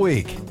play of the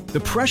week. The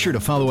pressure to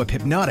follow up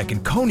Hypnotic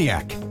and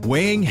Cognac,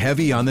 weighing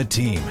heavy on the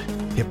team.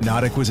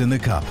 Hypnotic was in the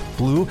cup,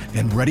 blue,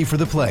 and ready for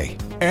the play.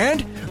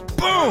 And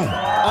boom!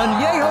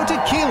 Añejo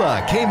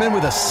Tequila came in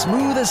with a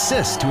smooth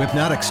assist to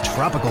Hypnotic's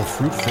tropical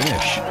fruit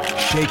finish.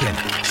 Shaken,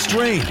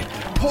 strained,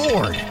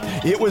 poured.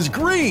 It was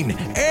green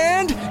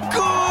and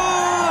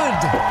good!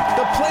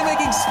 The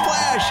playmaking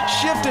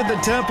splash shifted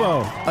the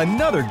tempo.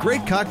 Another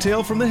great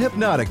cocktail from the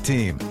Hypnotic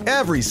team.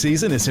 Every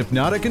season is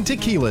Hypnotic and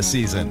Tequila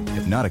season.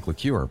 Hypnotic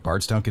Liqueur,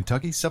 Bardstown,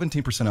 Kentucky,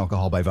 17%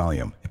 alcohol by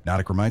volume.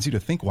 Hypnotic reminds you to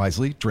think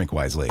wisely, drink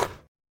wisely.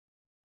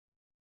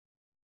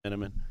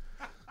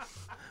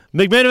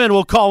 McMenamin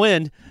will call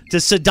in to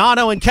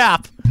Sedano and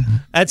Cap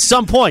at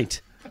some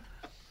point.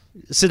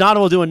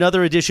 Sedano will do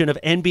another edition of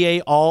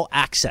NBA All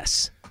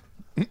Access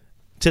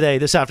today,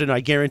 this afternoon.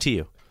 I guarantee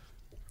you.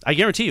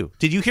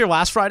 Did you hear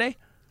last Friday?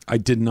 I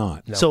did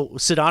not. No. So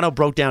Sedano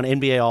broke down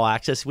NBA All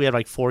Access. We had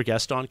like 4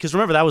 guests on. Because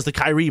remember, that was the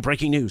Kyrie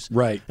breaking news.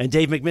 Right. And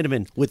Dave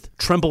McMenamin, with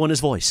tremble in his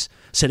voice,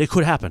 said it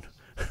could happen.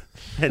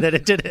 And then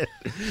it did.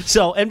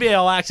 So NBA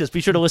All Access,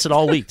 be sure to listen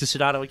all week to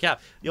Sedano and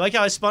Cap. You like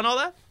how I spun all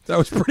that? That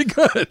was pretty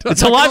good.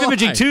 It's a live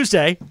imaging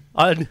Tuesday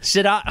on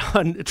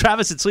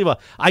Travis and Sleva.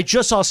 I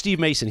just saw Steve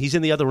Mason. He's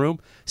in the other room,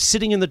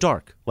 sitting in the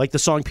dark, like the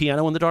song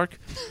Piano in the Dark.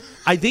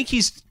 I think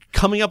he's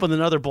coming up with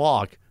another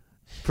blog.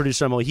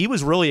 Producer Emily, he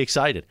was really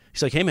excited.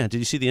 He's like, hey, man, did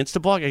you see the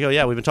Insta blog? I go,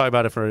 yeah, we've been talking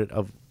about it for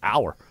an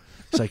hour.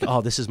 He's like,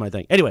 oh, this is my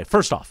thing. Anyway,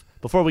 first off,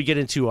 before we get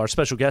into our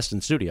special guest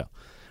in studio,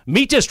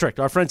 Meat District,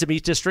 our friends at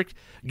Meat District,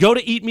 go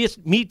to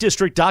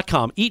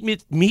eatmeatdistrict.com.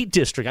 Eat Meat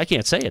District, I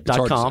can't say it,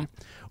 .com,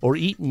 or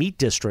Eat Meat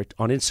District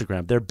on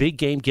Instagram. Their big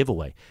game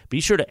giveaway. Be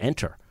sure to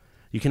enter.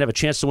 You can have a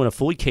chance to win a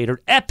fully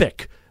catered,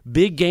 epic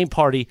big game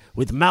party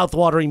with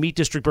mouth-watering Meat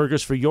District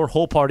burgers for your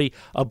whole party,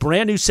 a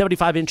brand new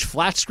 75-inch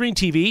flat screen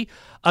TV,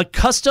 a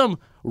custom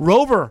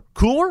Rover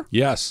cooler.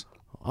 Yes.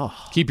 Oh.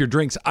 Keep your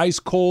drinks ice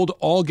cold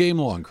all game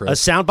long,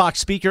 Chris. A soundbox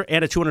speaker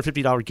and a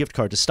 $250 gift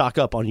card to stock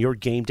up on your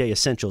game day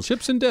essentials.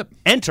 Chips and dip.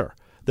 Enter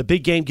the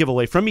big game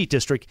giveaway from Meat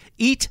District.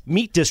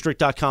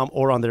 Eatmeatdistrict.com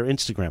or on their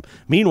Instagram.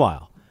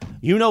 Meanwhile,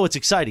 you know it's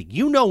exciting.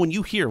 You know when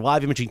you hear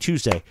Live Imaging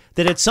Tuesday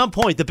that at some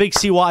point the big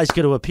CY is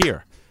going to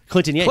appear.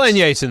 Clinton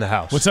Yates in the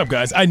house. What's up,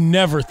 guys? I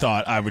never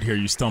thought I would hear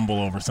you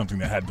stumble over something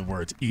that had the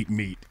words "eat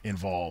meat"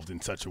 involved in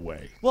such a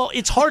way. Well,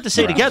 it's hard to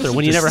say together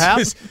when you never have.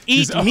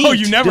 Eat meat. Oh,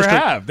 you never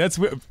have. That's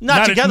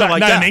not together like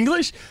that. Not in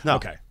English. No.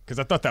 Okay, because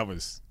I thought that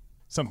was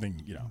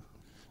something,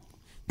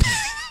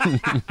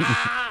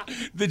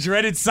 The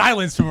dreaded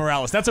silence from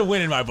Morales. That's a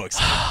win in my books.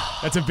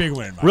 That's a big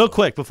win in my Real book.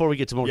 quick before we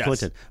get to more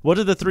Clinton, what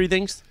are the 3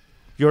 things?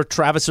 Your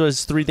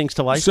Travis's 3 things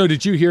to life? So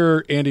did you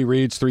hear Andy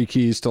Reid's 3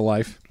 keys to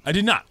life? I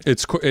did not.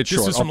 It's short. This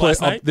was from last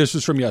night? This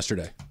was from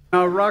yesterday.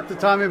 Rock the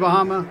Tommy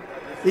Bahama,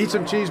 eat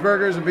some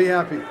cheeseburgers, and be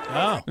happy.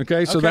 Oh.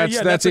 Okay, so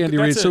that's Andy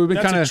Reid. So we've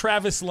been kind of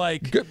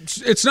Travis-like.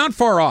 It's not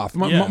far off.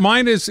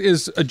 Mine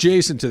is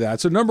adjacent to that.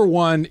 So number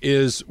 1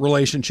 is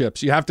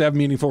relationships. You have to have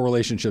meaningful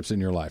relationships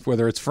in your life,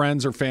 whether it's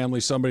friends or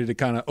family, somebody to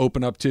kind of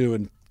open up to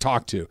and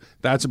talk to.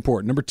 That's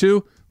important. Number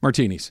 2,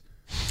 martinis.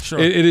 Sure.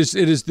 It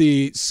is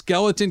the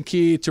skeleton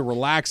key to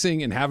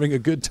relaxing and having a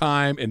good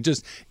time and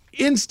just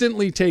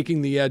instantly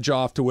taking the edge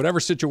off to whatever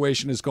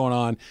situation is going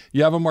on.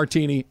 You have a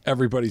martini,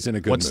 everybody's in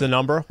a good mood. What's the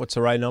number? What's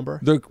the right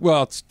number?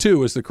 It's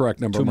 2 is the correct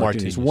number 2 of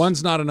martinis. martinis.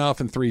 1's not enough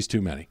and 3's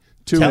too many.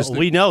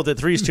 We know that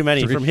 3 is too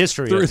many from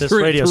history at this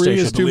radio three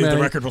station. is too many.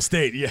 The record will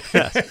state. Yeah.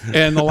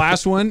 And the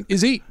last one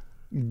is eat.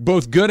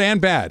 Both good and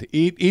bad.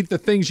 Eat the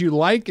things you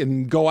like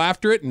and go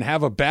after it and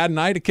have a bad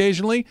night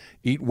occasionally.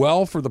 Eat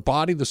well for the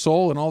body, the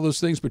soul, and all those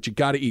things, but you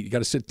got to eat. You got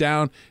to sit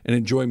down and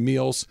enjoy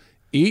meals.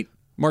 Eat,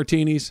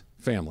 martinis,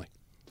 family.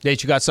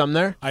 Nate, you got something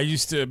there? I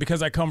used to,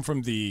 because I come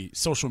from the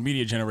social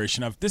media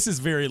generation, this is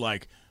very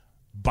like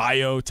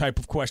bio type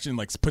of question,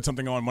 like put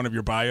something on one of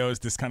your bios,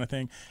 this kind of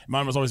thing.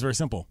 Mine was always very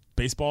simple.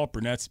 Baseball,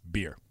 brunettes,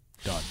 beer.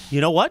 Done. You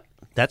know what?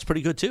 That's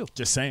pretty good too.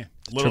 Just saying.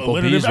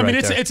 Triple B's I mean,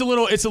 right there. it's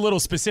a little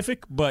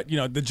specific, but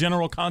the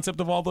general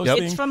concept of all those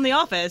things. It's from The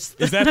Office.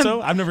 Is that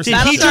so? I've never seen.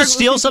 Did he just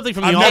steal something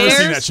from The I've Office? never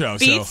seen that show.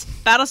 Beats So.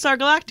 Battlestar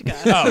Galactica.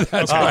 Oh,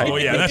 that's right. Well,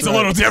 yeah, that's a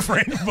little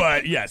different,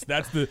 but yes,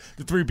 that's the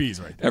 3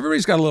 B's right there.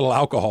 Everybody's got a little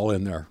alcohol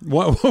in there.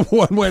 One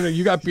way,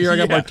 you got beer, I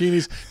got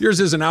martinis. Yours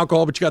isn't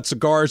alcohol, but you got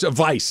cigars. A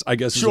vice, I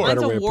guess, is a better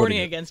Mine's way a of warning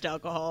putting it. against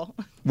alcohol.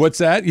 What's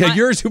that? Yeah,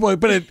 yours,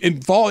 but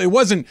it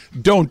wasn't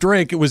don't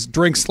drink. It was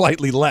drink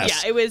slightly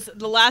less. Yeah, it was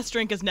the last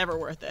drink is never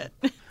worth it.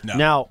 No.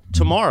 Now,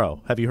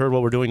 tomorrow, have you heard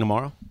what we're doing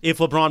tomorrow? If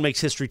LeBron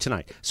makes history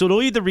tonight. So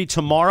it'll either be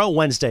tomorrow,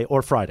 Wednesday,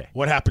 or Friday.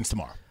 What happens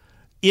tomorrow?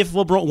 When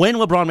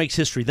LeBron makes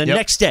history, the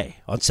next day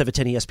on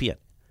 710 ESPN,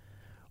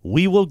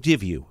 we will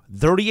give you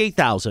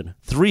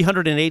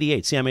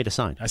 38,388. See, I made a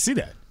sign. I see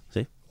that.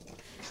 See?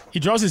 He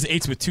draws his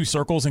 8s with 2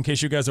 circles, in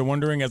case you guys are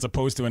wondering, as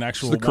opposed to an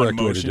actual It's the correct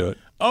one way to motion. do it.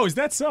 Oh, is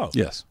that so?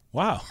 Yes.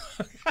 Wow.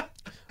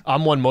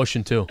 I'm one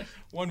motion too.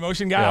 One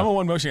motion guy? Yeah. I'm a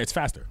one motion. It's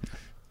faster.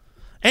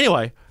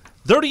 Anyway,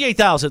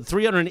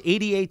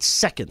 38,388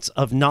 seconds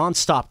of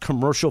nonstop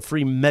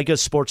commercial-free mega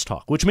sports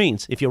talk, which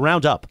means, if you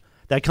round up,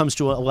 that comes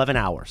to 11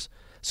 hours.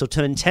 So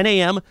 10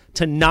 a.m.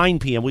 to 9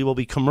 p.m., we will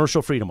be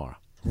commercial-free tomorrow.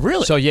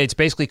 Really? So Yates,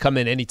 basically come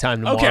in anytime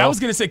tomorrow. Okay, I was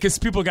going to say, because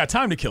people got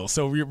time to kill,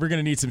 so we're going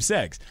to need some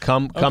segs.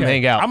 Come Okay.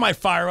 hang out. I might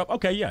fire up.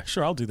 Okay, yeah,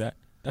 sure, I'll do that.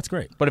 That's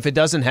great. But if it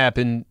doesn't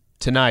happen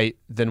tonight,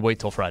 then wait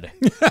till Friday.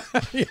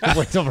 Wait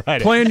till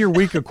Friday. Plan your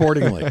week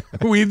accordingly.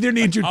 We either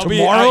need you I'll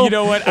tomorrow you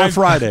know what? or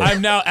Friday.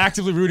 I'm now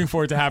actively rooting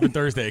for it to happen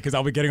Thursday, because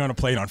I'll be getting on a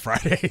plane on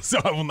Friday, so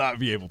I will not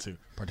be able to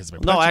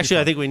participate. No,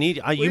 actually, I think we need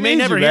you. You may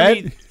never hear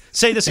me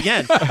say this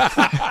again, but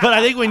I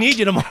think we need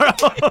you tomorrow.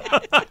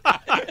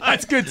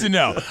 That's good to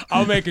know.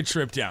 I'll make a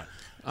trip down.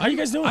 How you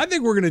guys doing? I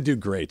think we're going to do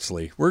great,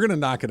 Slee. We're going to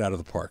knock it out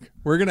of the park.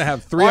 We're going to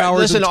have 3 hours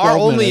Listen, and 12 our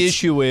only minutes.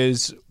 issue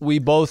is we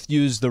both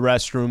use the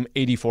restroom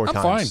 84 I'm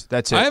times. fine.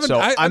 That's I it. haven't- So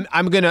I- I'm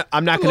not a gonna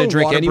little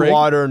drink water any break.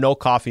 water, no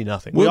coffee,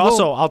 nothing. We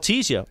also, I'll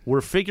tease you,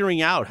 we're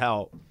figuring out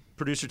how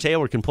producer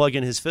Taylor can plug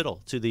in his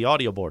fiddle to the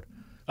audio board.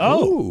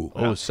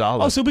 Oh,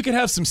 solid. Oh, so we could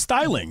have some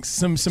stylings,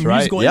 some right.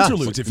 musical Yeah,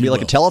 interludes, if it'd be you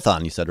like will. a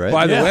telethon, you said, right?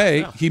 By the Yeah.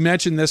 way, he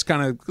mentioned this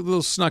kind of a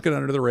little snuck it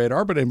under the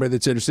radar, but anybody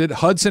that's interested,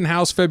 Hudson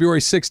House, February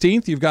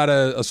 16th, you've got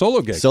a solo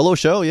gig. Solo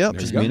show, yeah,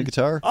 just you go. me and a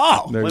guitar.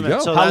 Oh, There Wait you a minute,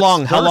 go. so how that's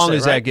long Thursday,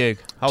 is right? that gig?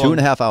 How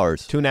 2.5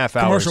 hours. 2.5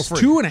 hours. Commercial free.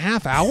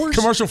 2.5 hours?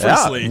 Commercial free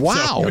Yeah. sleep. Wow.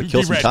 So Kill be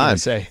some ready. time.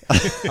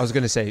 I was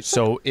going to say,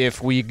 so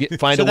if we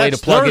find So a way to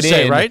that's plug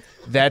Thursday, it in, right?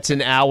 that's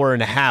an hour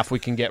and a half we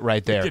can get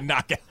right You there. can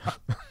knock it out.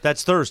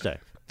 That's Thursday.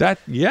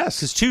 Yes.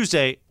 Because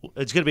Tuesday,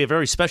 it's going to be a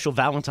very special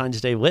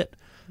Valentine's Day lit.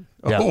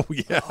 Yeah. Oh,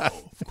 yeah.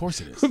 Of course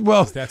it is.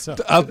 Well, That's so.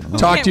 I'll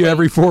talk to you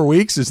every 4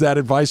 weeks. Is that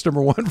advice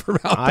number one for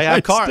Valentine's I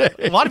have cards.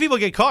 Day? A lot of people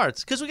get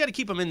cards because we got to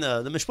keep them in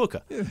the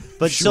mishpucha.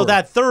 But so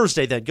that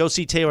Thursday, then go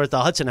see Taylor at the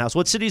Hudson House.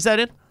 What city is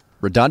that in?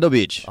 Redondo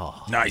Beach.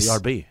 Oh, Nice.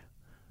 BRB.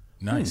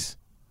 Nice.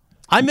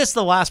 I missed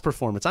the last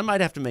performance. I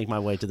might have to make my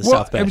way to the Well,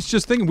 South Bay. I was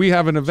just thinking we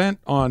have an event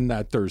on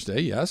that Thursday,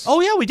 yes.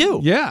 Oh yeah, we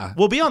do. Yeah.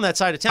 we'll be on that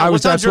side of town.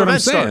 That's time's your what I'm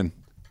event start? saying.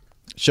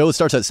 Show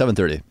starts at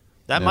 7:30.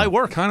 That might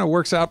work. Kind of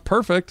works out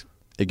perfect.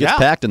 It gets Yeah.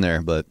 packed in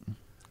there, but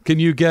Can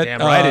you get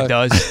Damn right it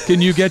does.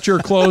 Can you get your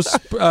close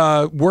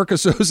work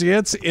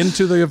associates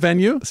into the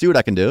venue? see what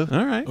I can do.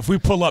 All right. If we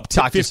pull up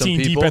Talk to some 15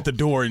 deep people. at the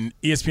door in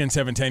ESPN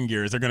 710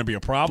 gear, is there going to be a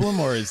problem,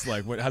 or is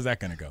like how's that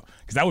going to go?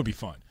 Because that would be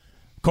fun.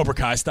 Cobra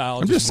Kai style.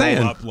 I'm just roll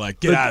saying. up, like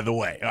get out of the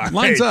way. All right,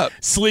 Lines up.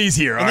 Sleaze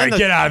here. All And then right,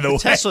 get out of the way.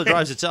 Tesla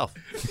drives itself.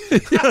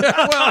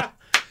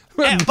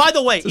 And by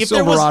the way, It's a if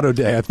there was Silverado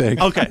day, I think.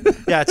 okay,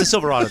 yeah, it's a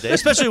Silverado day,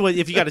 especially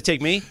if you got to take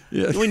me.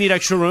 Yeah. We need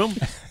extra room.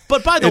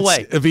 But by the It's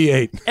way, a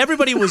V8.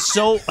 everybody was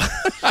so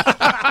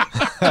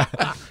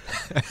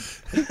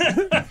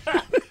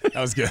That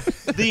was good.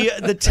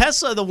 the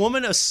Tesla, the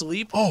woman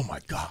asleep. Oh my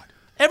god.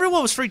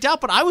 Everyone was freaked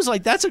out, but I was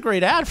like, "That's a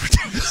great ad for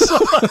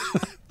Tesla."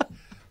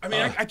 I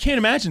mean, I can't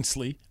imagine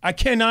Slee. I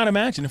cannot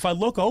imagine if I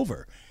look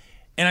over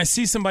and I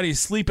see somebody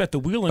asleep at the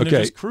wheel and Okay, they're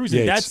just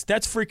cruising. Yates.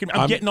 That's freaking.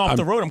 I'm getting off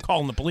the road. I'm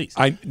calling the police.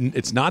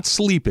 It's not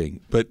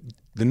sleeping, but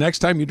the next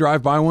time you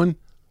drive by one,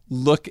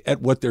 look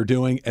at what they're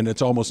doing, and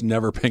it's almost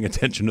never paying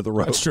attention to the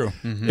road. That's true.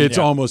 It's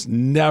almost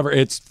never.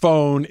 It's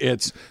phone.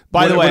 It's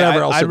By the way,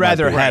 whatever else it I'd might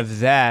rather be. have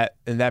that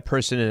and that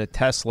person in a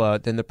Tesla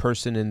than the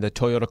person in the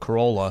Toyota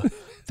Corolla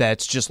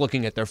that's just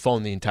looking at their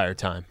phone the entire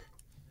time.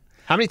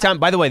 How many times?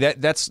 By the way,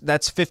 that's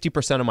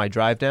 50% of my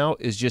drive now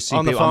is just seeing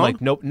On the people. I'm phone?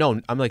 like, nope,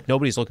 no. I'm like,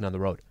 nobody's looking on the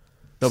road.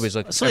 Nobody's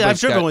like. So I've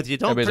everybody's driven got- with you.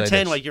 Don't everybody's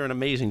pretend this. like you're an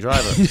amazing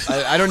driver.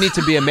 I don't need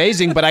to be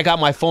amazing, but I got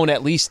my phone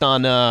at least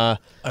on. A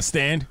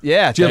stand?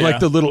 Yeah. Do you have like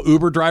the little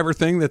Uber driver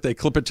thing that they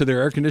clip it to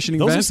their air conditioning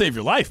Those will vent? save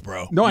your life,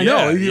 bro. No, I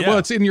know. Well,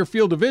 it's in your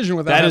field of vision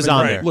without That is having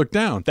on to there. look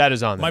down. That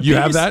is on there. You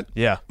have that?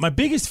 Yeah. My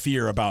biggest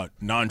fear about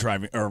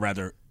non-driving, or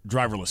rather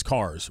driverless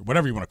cars,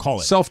 whatever you want to call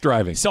it.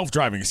 Self-driving.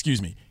 Self-driving,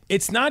 excuse me.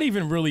 It's not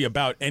even really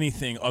about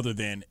anything other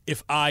than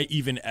if I,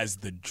 even as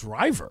the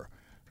driver,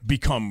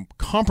 become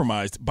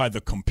compromised by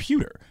the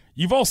computer.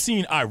 You've all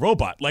seen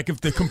iRobot. Like,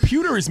 if the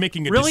computer is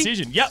making a Really?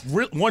 decision,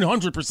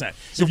 100%.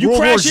 So if you World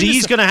War crash Z into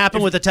is going to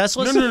happen with the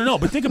Teslas? No.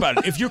 But think about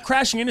it. If you're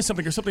crashing into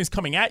something or something's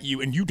coming at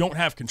you and you don't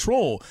have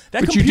control,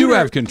 that But you computer, do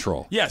have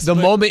control. Yes. The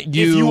but moment if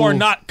you you- are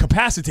not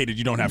capacitated,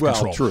 you don't have Well,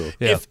 control. true.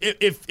 Yeah.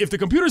 If the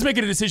computer's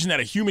making a decision that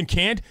a human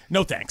can't,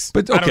 no thanks.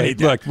 But I don't okay, need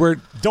that. look,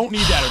 don't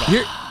need that at all.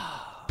 Here,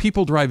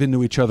 people drive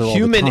into each other all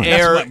Human the time.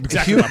 error, That's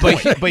exactly my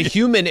point. but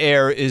human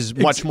error is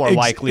much more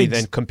likely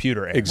than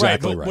computer error.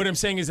 Exactly But right. what I'm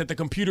saying is that the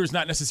computer is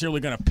not necessarily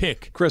going to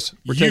pick Chris,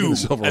 we're taking you the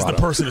as the Silverado.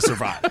 person to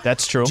survive.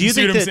 That's true. Do you see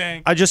think what I'm that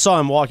saying? I just saw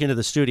him walk into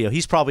the studio?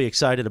 He's probably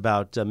excited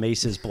about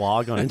Mace's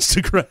blog on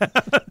Instagram.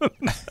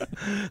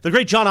 The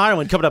great John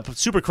Ireland coming up.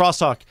 Super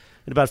Crosstalk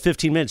in about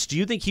 15 minutes. Do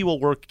you think he will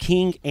work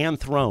King and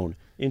Throne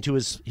into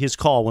his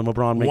call when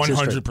LeBron makes his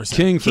trade? 100%.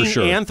 King for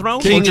sure. and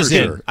Throne? King for is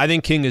sure. in. I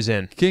think King is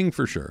in. King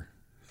for sure.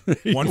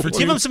 One for two.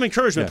 Give him some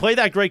encouragement. Play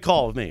that great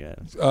call with me.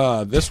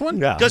 This one?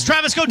 Yeah. Does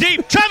Travis go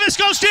deep? Travis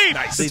goes deep.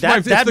 See, It's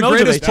that the motivates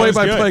greatest you.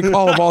 play-by-play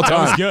call of all That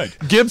was time. good.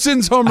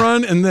 Gibson's home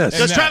run and this.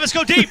 Does Travis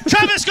go deep?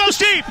 Travis goes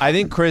deep. I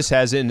think Chris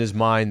has it in his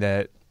mind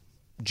that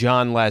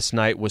John last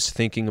night was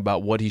thinking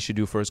about what he should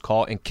do for his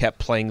call and kept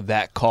playing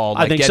that call,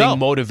 I like think getting so.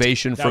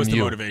 motivation That from was the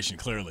you. motivation,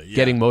 clearly. Yeah.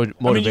 Getting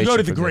motivation. I mean, you go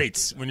to the from you.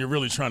 greats when you're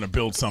really trying to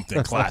build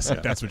something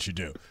classic. That's what you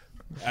do.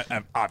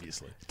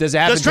 Obviously. Does it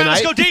happen Does Travis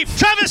tonight? go deep?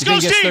 Travis You think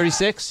goes he gets deep.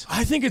 36?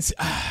 I think it's.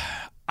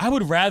 I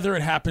would rather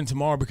it happen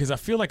tomorrow because I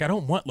feel like I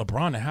don't want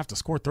LeBron to have to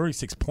score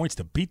 36 points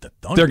to beat the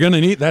Thunder. They're going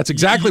to need. That's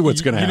exactly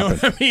what's going to happen. You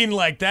know what I mean?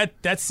 Like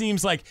that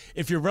seems like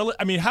if you're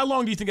I mean, how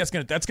long do you think that's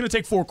going to? That's going to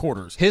take 4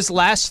 quarters. His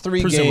last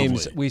 3 Presumably.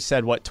 games, we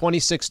said,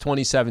 26,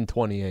 27,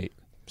 28.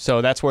 So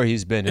that's where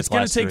he's been. It's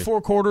going to take 4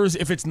 quarters.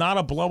 If it's not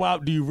a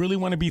blowout, do you really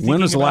want to be thinking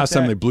When was the about last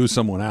time that? they blew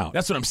someone out?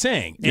 That's what I'm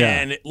saying.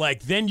 Yeah. And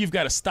then you've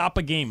got to stop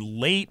a game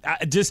late.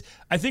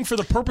 I think for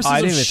the purposes I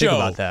of didn't even show, think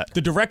about that.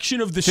 the direction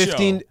of the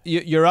 15. show.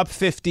 You're up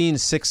 15,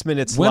 6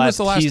 minutes When left. was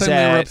the last He's time they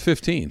were at- up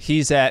 15?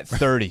 He's at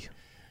 30.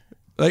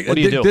 Like, What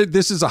do you do?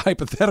 This is a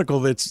hypothetical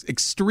that's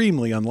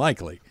extremely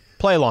unlikely.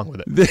 Play along with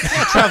it.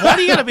 Trav, why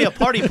do you got to be a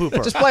party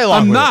pooper? Just play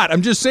along I'm with not. it.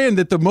 I'm just saying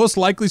that the most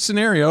likely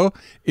scenario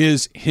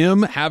is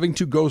him having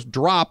to go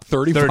drop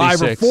 35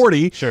 or 36.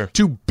 40 Sure.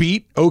 to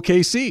beat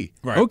OKC.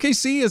 Right.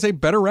 OKC has a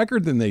better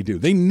record than they do.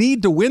 They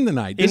need to win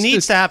tonight. It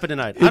needs to happen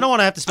tonight. I don't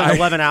want to have to spend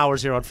 11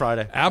 hours here on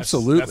Friday.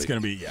 Absolutely. That's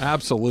going to be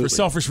absolutely for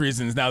selfish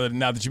reasons. Now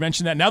that you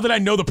mentioned that, now that I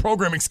know the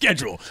programming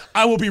schedule,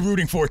 I will be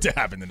rooting for it to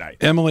happen tonight.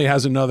 Emily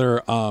has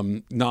another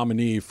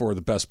nominee for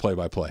the best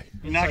play-by-play.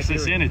 He knocks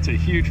this in, it's a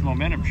huge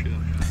momentum shift.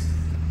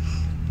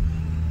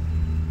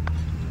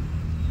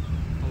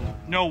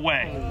 No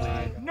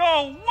way.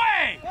 No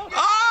way!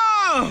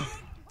 Oh!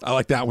 I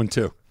like that one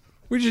too.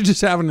 We should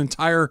just have an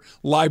entire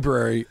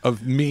library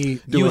of me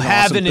doing You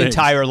have awesome an things.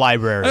 entire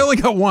library. I only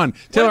got one.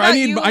 Taylor, about I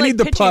need you, I need like,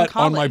 the pitching in putt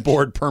on my college?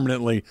 board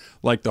permanently,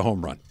 like the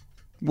home run.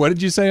 What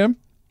did you say, Em?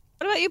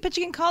 What about you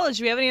pitching in college?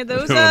 Do we have any of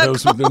those? No,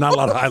 those there's not a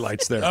lot of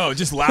highlights there. Oh,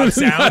 just loud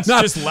sounds,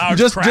 just loud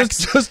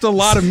cracks. Just a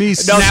lot of me No,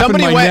 snapping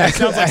somebody my went- neck.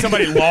 Sounds like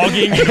somebody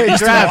logging in Hey,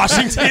 Eastern Trav.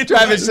 Washington.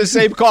 Trav, it's the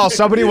same call.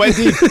 Somebody went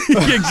deep.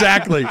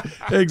 Exactly.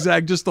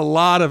 Just a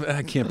lot of.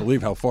 I can't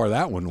believe how far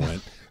that one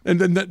went. And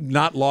then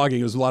not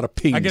logging. It was a lot of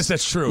pings. I guess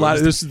that's true.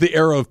 This is the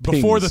era of pings.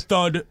 Before the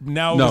thud,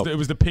 now No. it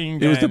was the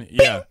ping. It was the and-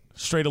 yeah,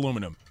 straight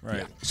aluminum.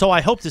 Right. So I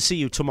hope to see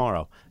you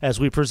tomorrow as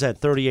we present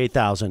I'll be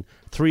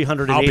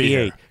 38,388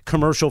 here.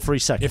 commercial-free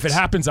seconds. If it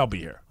happens, I'll be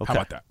here. Okay. How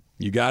about that?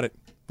 You got it.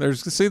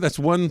 That's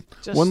one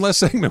less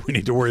segment we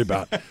need to worry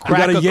about. We Crack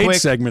got a a Yates quick-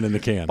 segment in the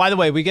can. By the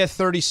way, we get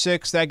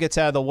 36. That gets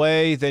out of the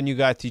way. Then you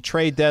got the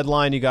trade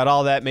deadline. You got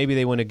all that. Maybe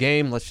they win a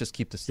game. Let's just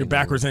keep this. You're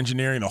backwards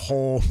engineering the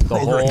whole The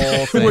program.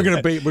 whole thing. we're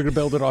gonna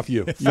build it off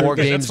you. 4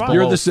 games. fine.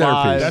 You're below the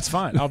centerpiece. 5. That's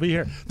fine. I'll be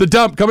here. The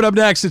Dump coming up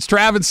next. It's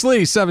Travis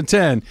Slee,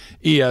 710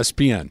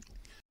 ESPN.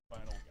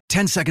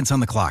 10 seconds on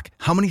the clock.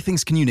 How many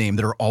things can you name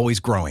that are always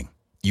growing?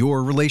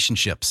 Your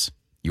relationships,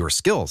 your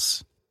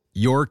skills,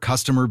 your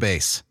customer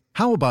base.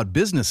 How about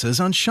businesses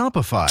on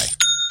Shopify?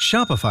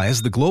 Shopify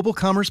is the global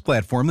commerce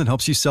platform that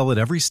helps you sell at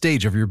every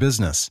stage of your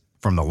business.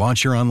 From the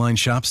launch your online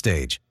shop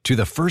stage to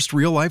the first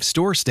real-life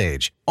store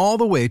stage, all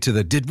the way to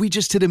the did we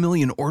just hit a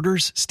million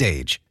orders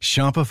stage.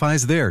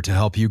 Shopify's there to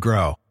help you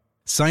grow.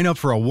 Sign up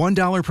for a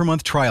 $1 per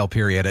month trial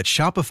period at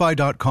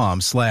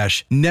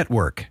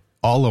shopify.com/network,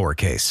 all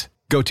lowercase.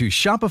 Go to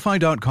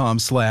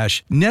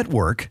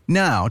shopify.com/network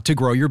now to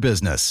grow your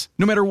business,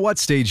 no matter what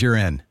stage you're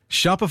in.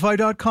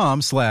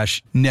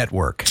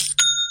 Shopify.com/network.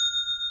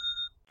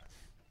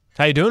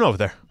 How you doing over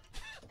there?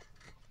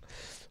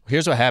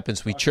 Here's what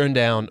happens. We churn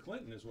down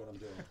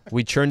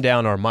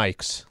our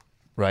mics,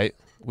 right?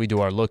 We do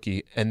our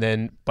lookie, and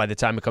then by the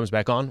time it comes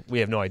back on, we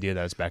have no idea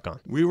that it's back on.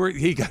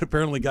 He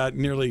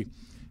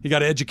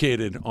got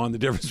educated on the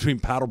difference between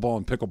paddleball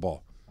and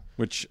pickleball,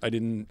 which I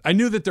didn't. I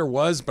knew that there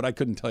was, but I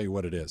couldn't tell you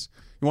what it is.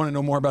 You want to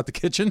know more about the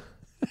kitchen?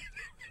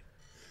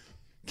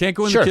 Can't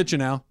go in the kitchen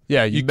now.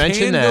 Yeah, you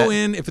mentioned that. You can go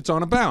in if it's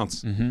on a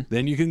bounce.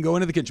 Then you can go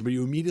into the kitchen, but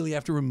you immediately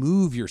have to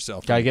remove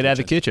yourself. Gotta get out of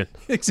the kitchen.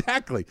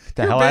 Exactly.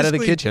 The hell out of the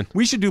kitchen.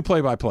 We should do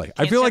play-by-play.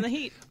 I feel like,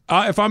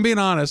 if I'm being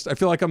honest, I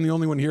feel like I'm the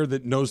only one here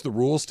that knows the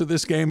rules to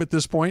this game at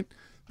this point.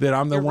 That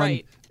I'm the You're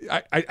one.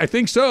 right. I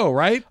think so,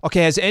 right?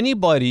 Okay, has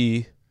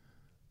anybody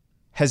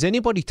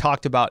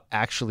talked about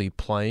actually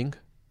playing?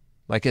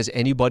 Like, has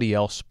anybody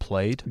else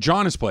played?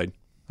 John has played.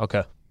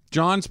 Okay.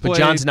 John's played. But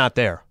John's not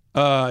there.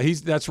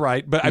 That's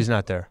right. But he's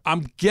not there.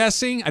 I'm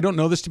guessing, I don't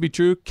know this to be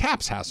true,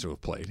 Caps has to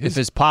have played. If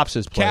his pops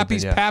has played.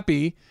 Cappy's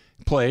pappy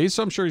plays,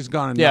 so I'm sure he's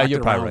gone and knocked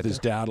it around with his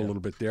dad a little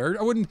bit there.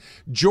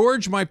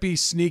 George might be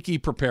sneaky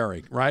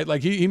preparing, right?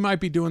 Like he might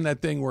be doing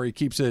that thing where he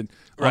keeps it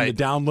on the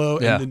down low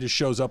and then just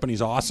shows up and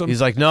he's awesome.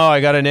 He's like, no, I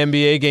got an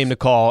NBA game to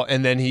call,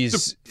 and then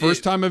he's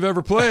first time I've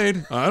ever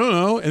played. I don't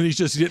know, and he's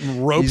just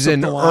getting ropes. He's up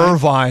in the line.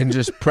 Irvine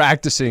just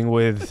practicing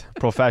with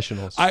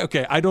professionals. I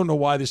don't know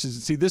why this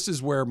is. See, this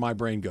is where my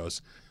brain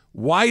goes.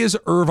 Why is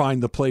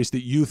Irvine the place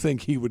that you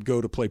think he would go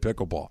to play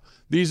pickleball?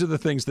 These are the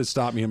things that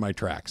stop me in my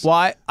tracks.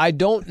 Well, I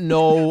don't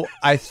know.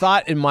 I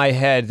thought in my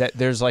head that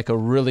there's like a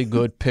really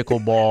good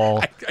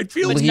pickleball I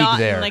feel league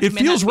there. It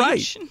feels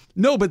right.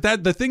 No, but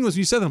the thing was,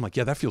 you said that, I'm like,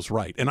 yeah, that feels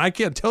right. And I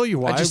can't tell you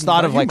why. I just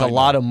thought of like a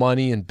lot of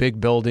money and big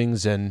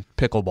buildings and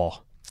pickleball.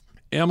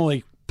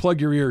 Emily,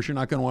 plug your ears. You're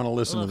not going to want to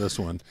listen to this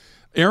one.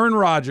 Aaron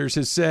Rodgers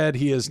has said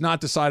he has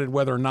not decided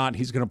whether or not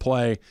he's going to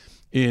play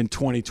in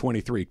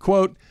 2023.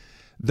 Quote,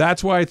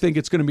 "That's why I think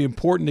it's going to be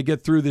important to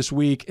get through this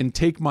week and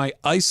take my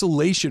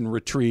isolation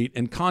retreat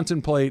and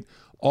contemplate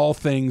all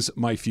things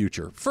my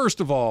future." First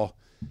of all,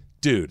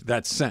 dude,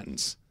 that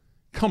sentence.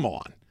 Come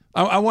on.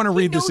 I want to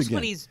read this again. He knows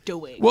what he's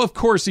doing. Well, of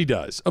course he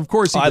does. Of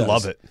course he does. I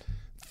love it.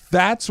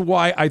 That's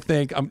why I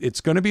think it's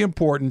going to be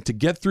important to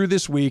get through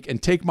this week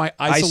and take my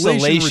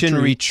isolation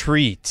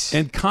retreat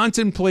and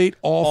contemplate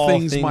all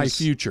things my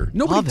future.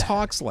 Nobody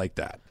talks like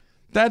that.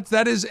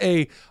 That is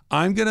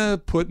I'm going to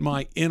put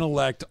my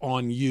intellect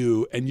on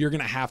you, and you're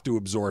going to have to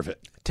absorb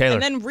it. Taylor.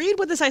 And then read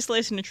what this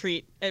isolation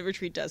retreat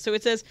does. So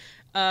it says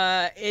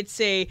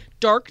it's a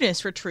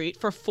darkness retreat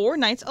for 4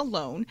 nights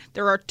alone.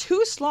 There are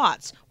 2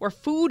 slots where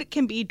food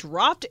can be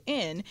dropped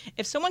in.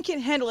 If someone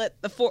can't handle it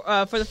for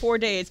the 4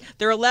 days,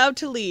 they're allowed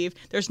to leave.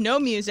 There's no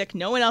music,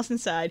 no one else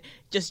inside,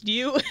 just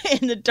you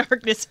in the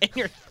darkness and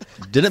your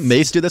thoughts. Didn't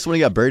Mace do this when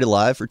he got buried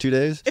alive for 2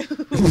 days?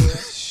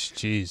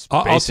 Jeez.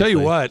 I'll tell you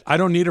what. I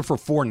don't need it for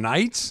 4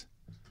 nights.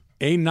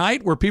 A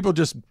night where people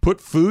just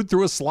put food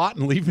through a slot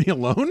and leave me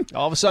alone?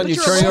 All of a sudden,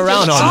 you're turning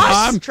around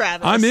on us.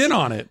 Travis. I'm in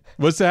on it.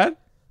 What's that?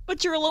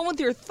 But you're alone with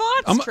your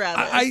thoughts,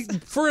 Travis.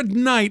 For a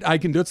night, I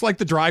can do it. It's like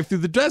the drive through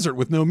the desert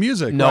with no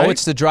music. No, right?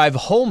 it's the drive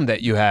home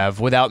that you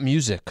have without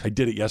music. I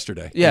did it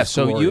yesterday. Yeah, It's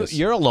so glorious.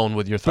 you're alone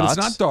with your thoughts.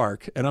 But it's not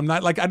dark, and I'm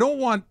not I don't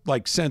want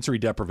sensory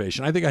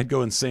deprivation. I think I'd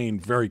go insane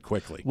very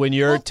quickly. When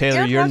you're Taylor,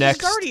 Aaron your Rodgers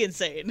is next already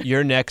insane.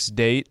 Your next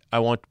date, I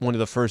want one of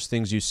the first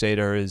things you say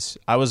to her is,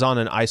 "I was on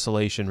an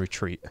isolation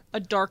retreat." A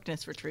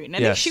darkness retreat. And I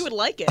think she would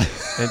like it.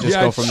 And just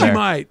go from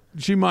there.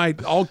 She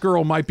might. Alt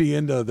girl might be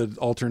into the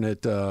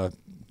alternate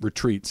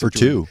retreat For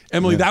situation. 2.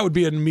 Emily, that would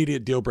be an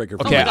immediate deal breaker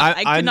for Oh me. my God,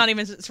 I could not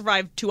even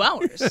survive 2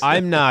 hours.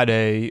 I'm not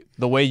the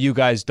way you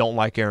guys don't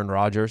like Aaron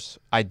Rodgers,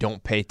 I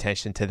don't pay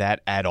attention to that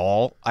at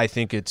all. I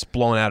think it's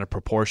blown out of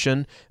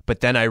proportion.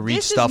 But then I read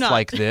This is stuff not-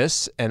 like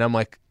this, and I'm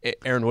like,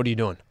 Aaron, what are you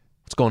doing?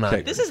 What's going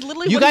on? This is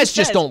literally you what he guys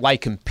just says. don't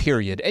like him,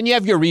 period. And you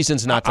have your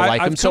reasons not to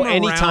like him. I've So come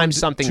anytime around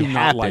something to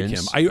not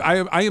happens, like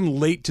him. I am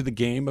late to the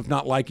game of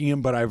not liking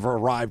him, but I've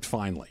arrived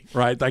finally.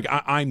 Right, like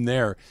I'm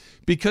there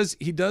because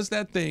he does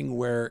that thing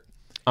where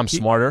I'm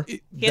smarter.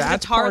 He has a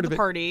that's guitar part at the of it.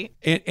 party.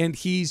 And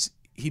he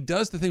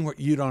does the thing where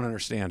you don't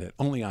understand it.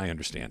 Only I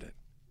understand it.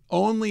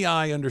 Only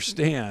I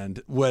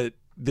understand what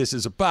this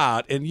is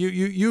about, and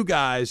you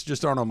guys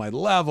just aren't on my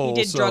level.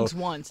 He did so drugs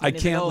once. I and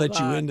didn't can't know let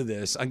you about- into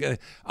this.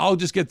 I'll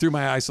just get through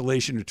my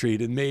isolation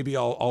retreat, and maybe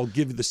I'll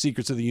give you the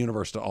secrets of the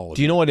universe to all of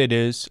do you know what it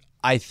is?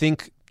 I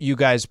think you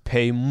guys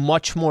pay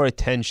much more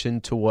attention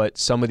to what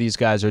some of these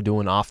guys are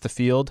doing off the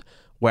field,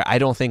 where I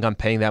don't think I'm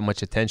paying that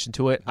much attention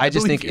to it. I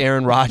just think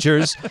Aaron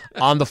Rodgers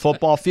on the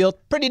football field,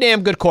 pretty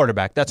damn good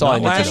quarterback. That's all I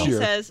Not need to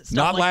last know.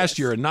 year. Not last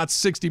year, and not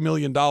 $60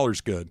 million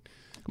good.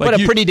 But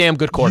a pretty damn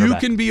good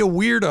quarterback. You can be a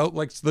weirdo,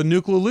 like the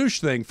Nuke Lelouch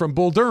thing from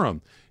Bull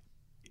Durham.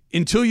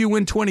 Until you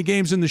win 20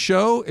 games in the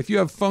show, if you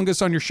have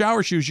fungus on your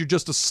shower shoes, you're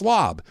just a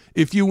slob.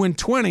 If you win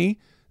 20,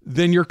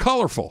 then you're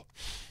colorful,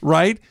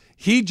 right?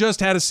 He just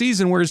had a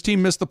season where his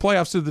team missed the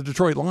playoffs to the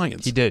Detroit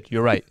Lions. He did.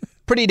 You're right.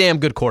 Pretty damn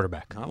good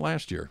quarterback. Not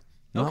last year.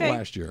 Not Okay.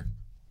 last year.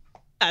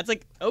 Yeah, it's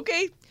like,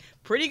 okay,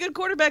 pretty good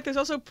quarterback. There's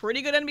also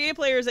pretty good NBA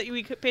players that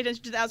we could pay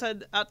attention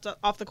to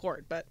off the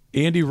court. But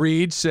Andy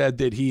Reid said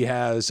that he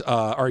has,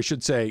 or I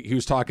should say, he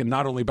was talking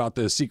not only about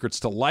the secrets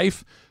to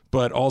life,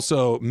 But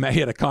also, May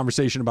had a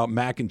conversation about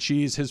mac and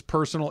cheese. His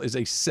personal is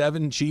a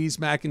 7-cheese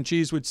mac and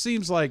cheese, which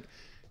seems like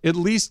at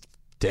least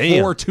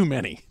 4 too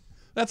many.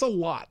 That's a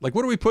lot. Like,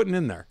 what are we putting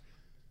in there?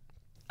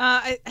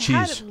 I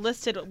had it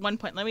listed at one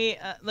point. Let me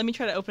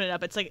try to open it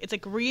up. It's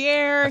like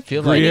Gruyere. I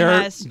feel like Gruyere,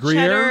 it has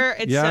cheddar.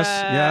 It's,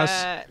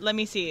 yes. Let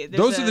me see.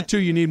 Those are the 2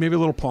 you need. Maybe a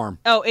little parm.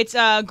 Oh, it's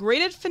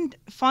grated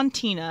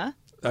fontina,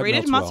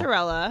 grated melts well.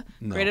 mozzarella,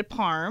 grated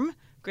parm,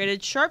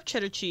 grated sharp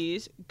cheddar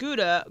cheese,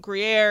 Gouda,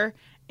 Gruyere,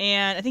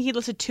 and I think he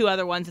listed 2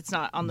 other ones. It's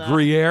not on the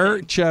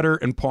Gruyere, cheddar,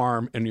 and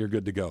parm, and you're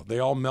good to go. They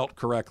all melt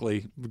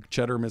correctly.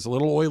 Cheddar is a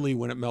little oily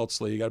when it melts,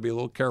 so you got to be a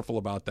little careful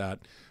about that.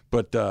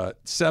 But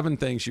 7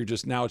 things,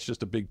 now it's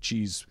just a big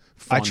cheese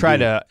fondue. I try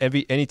to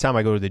anytime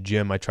I go to the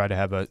gym, I try to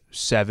have a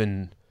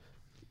 7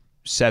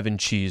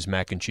 cheese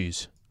mac and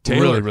cheese.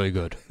 Taylor. Really, really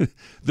good.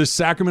 The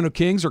Sacramento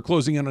Kings are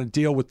closing in on a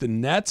deal with the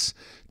Nets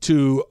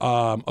to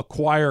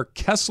acquire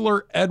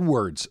Kessler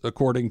Edwards,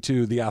 according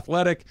to The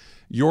Athletic.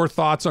 Your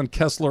thoughts on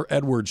Kessler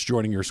Edwards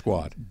joining your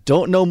squad?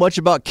 Don't know much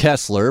about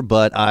Kessler,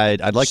 but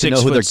I'd like to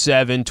know who they're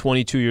 6'7",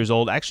 22 years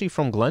old, actually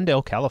from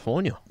Glendale,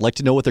 California. like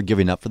to know what they're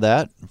giving up for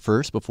that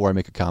first before I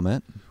make a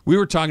comment. We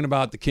were talking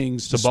about the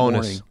Kings this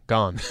bonus. morning.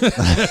 Gone.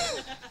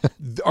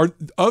 Are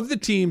of the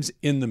teams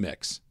in the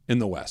mix in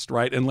the West,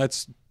 right? And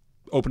let's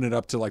open it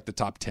up to like the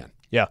top 10.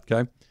 Yeah.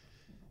 Okay.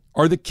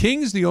 Are the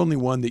Kings the only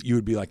one that you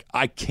would be like,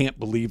 I can't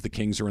believe the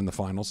Kings are in the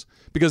finals?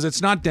 Because it's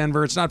not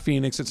Denver, it's not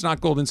Phoenix, it's not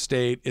Golden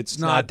State, it's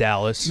not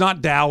Dallas. It's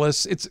not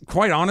Dallas. It's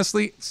quite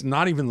honestly, it's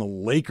not even the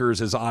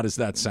Lakers, as odd as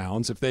that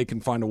sounds, if they can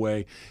find a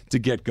way to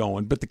get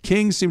going. But the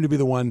Kings seem to be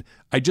the one.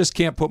 I just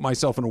can't put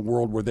myself in a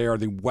world where they are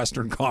the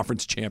Western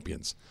Conference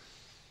champions.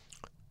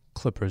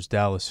 Clippers,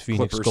 Dallas,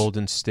 Phoenix, Clippers.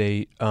 Golden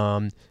State,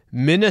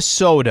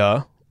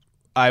 Minnesota.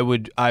 I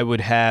would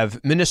have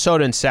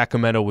Minnesota and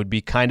Sacramento would be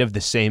kind of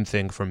the same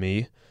thing for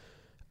me.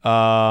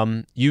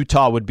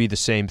 Utah would be the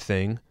same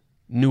thing.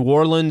 New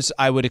Orleans,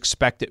 I would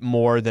expect it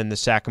more than the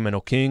Sacramento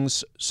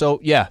Kings.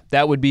 So yeah,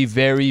 that would be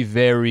very,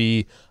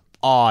 very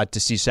odd to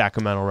see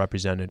Sacramento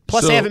represented.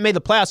 Plus, they haven't made the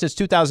playoffs since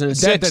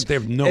 2006. They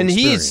have no and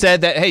he experience.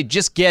 said that, hey,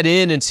 just get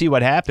in and see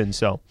what happens.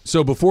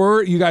 So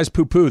before you guys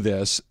poo-poo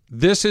this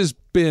has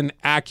been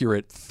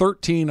accurate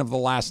 13 of the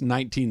last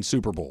 19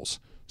 Super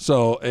Bowls.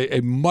 So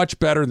a much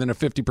better than a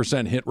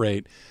 50% hit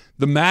rate.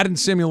 The Madden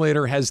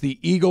Simulator has the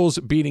Eagles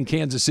beating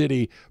Kansas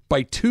City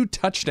by 2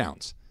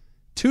 touchdowns.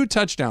 2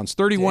 touchdowns,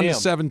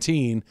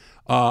 31-17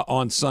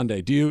 on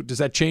Sunday. Does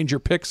that change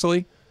your pick,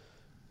 Slee?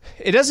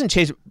 It doesn't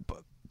change.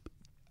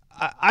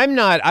 I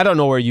don't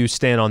know where you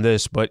stand on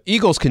this, but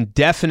Eagles can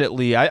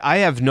definitely,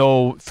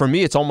 for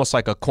me, it's almost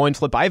like a coin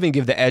flip. I even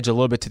give the edge a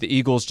little bit to the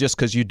Eagles just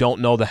because you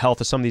don't know the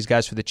health of some of these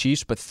guys for the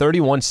Chiefs, but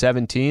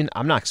 31-17,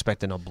 I'm not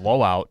expecting a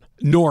blowout.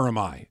 Nor am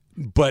I.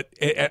 But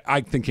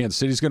I think Kansas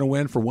City's going to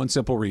win for one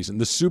simple reason.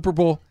 The Super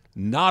Bowl,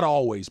 not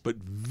always, but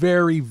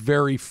very,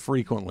 very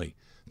frequently,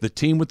 the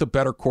team with the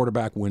better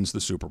quarterback wins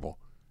the Super Bowl.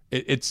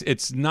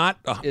 It's not.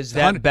 Is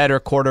that better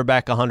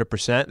quarterback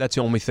 100%? That's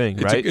the only thing,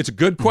 right? It's a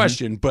good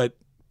question, but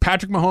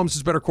Patrick Mahomes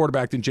is a better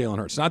quarterback than Jalen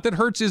Hurts. Not that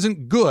Hurts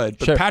isn't good,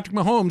 but Patrick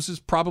Mahomes is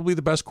probably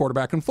the best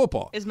quarterback in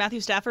football. Is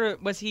Matthew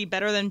Stafford, was he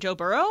better than Joe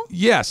Burrow?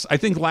 Yes, I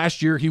think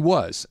last year he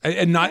was.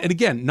 And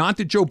again, not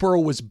that Joe Burrow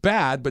was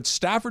bad, but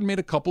Stafford made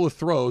a couple of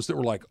throws that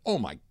were like, oh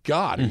my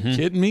God, are you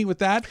kidding me with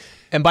that?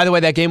 And by the way,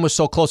 that game was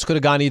so close, could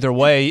have gone either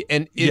way.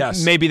 And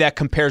maybe that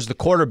compares the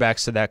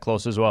quarterbacks to that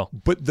close as well.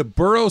 But the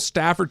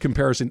Burrow-Stafford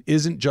comparison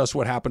isn't just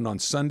what happened on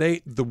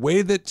Sunday. The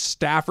way that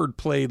Stafford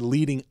played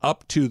leading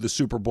up to the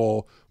Super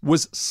Bowl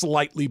was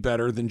slightly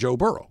better than Joe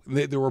Burrow.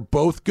 They were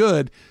both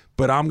good,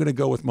 but I'm going to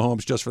go with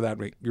Mahomes just for that.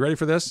 You ready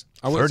for this?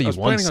 I was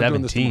planning on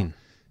doing this tomorrow.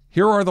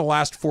 Here are the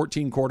last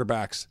 14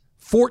 quarterbacks.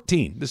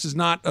 14. This is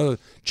not a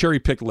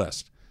cherry-picked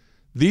list.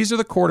 These are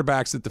the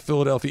quarterbacks that the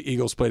Philadelphia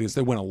Eagles played against.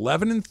 They went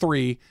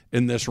 11-3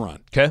 in this run.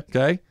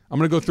 Okay? I'm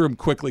going to go through them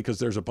quickly because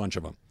there's a bunch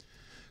of them.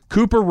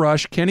 Cooper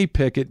Rush, Kenny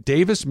Pickett,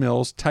 Davis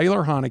Mills,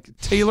 Taylor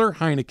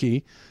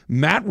Heineke,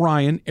 Matt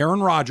Ryan,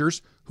 Aaron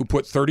Rodgers, who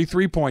put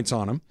 33 points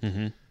on him,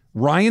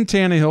 Ryan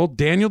Tannehill,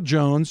 Daniel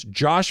Jones,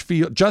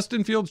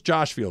 Justin Fields,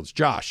 Josh Fields,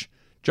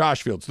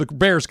 the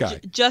Bears guy.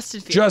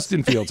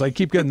 Justin Fields. I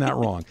keep getting that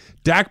wrong.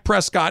 Dak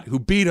Prescott, who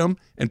beat him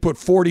and put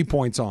 40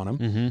 points on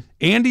him.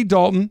 Andy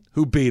Dalton,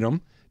 who beat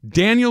him.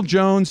 Daniel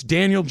Jones,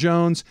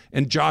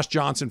 and Josh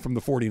Johnson from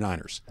the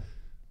 49ers.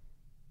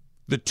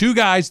 The 2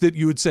 guys that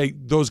you would say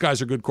those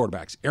guys are good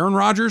quarterbacks. Aaron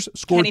Rodgers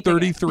scored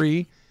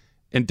 33,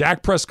 and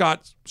Dak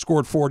Prescott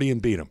scored 40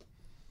 and beat him.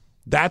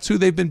 That's who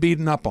they've been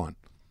beaten up on.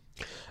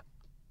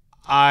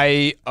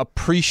 I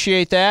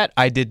appreciate that.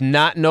 I did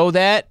not know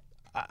that.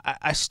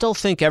 I still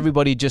think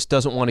everybody just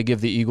doesn't want to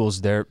give the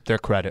Eagles their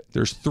credit.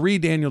 There's 3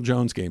 Daniel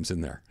Jones games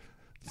in there.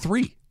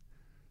 3.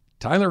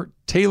 Taylor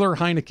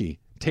Heineke,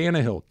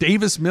 Tannehill,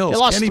 Davis Mills, They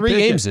lost Kenny 3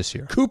 Pickett, games this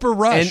year. Cooper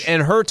Rush.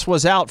 And Hurts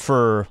was out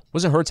for,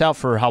 wasn't Hurts out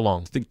for how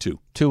long? I think 2.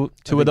 Two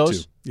of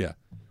those? 2. Yeah.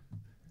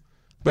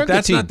 But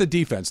that's not the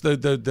defense.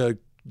 But they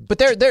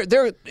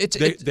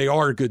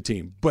are a good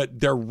team. But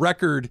their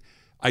record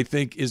I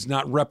think is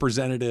not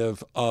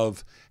representative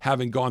of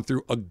having gone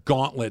through a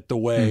gauntlet the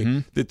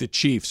way that the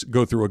Chiefs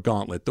go through a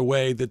gauntlet, the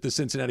way that the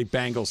Cincinnati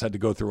Bengals had to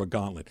go through a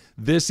gauntlet.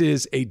 This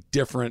is a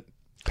different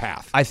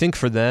path. I think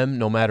for them,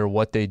 no matter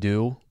what they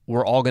do,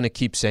 we're all going to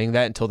keep saying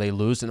that until they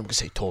lose, and I'm going to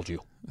say, told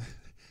you.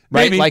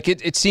 Right? Maybe. Like,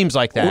 it seems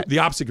like that. Or the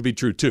opposite could be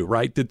true, too,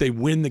 right? That they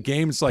win the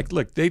game. It's like,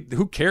 look,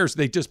 who cares?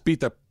 They just beat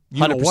the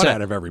you-know-what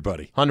out of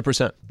everybody.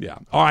 100%. Yeah.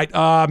 All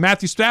right.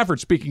 Matthew Stafford,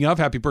 speaking of,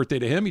 happy birthday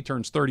to him. He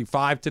turns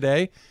 35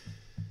 today.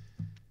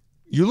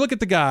 You look at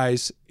the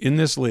guys in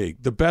this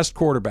league, the best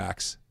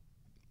quarterbacks.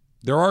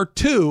 There are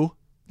two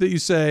that you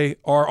say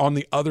are on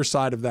the other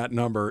side of that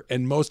number,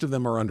 and most of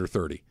them are under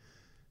 30.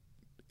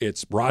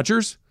 It's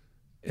Rodgers,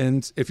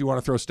 and if you want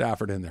to throw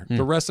Stafford in there.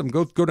 The rest of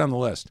them, go down the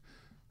list.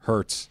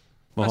 Hurts,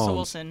 Mahomes. Russell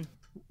Wilson.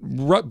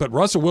 But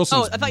Russell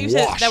Wilson's I thought you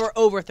washed. said that were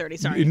over 30.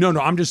 Sorry. No,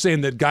 I'm just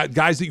saying that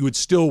guys that you would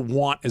still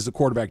want as the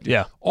quarterback.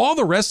 Yeah. All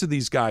the rest of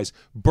these guys,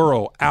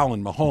 Burrow,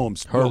 Allen,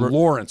 Mahomes,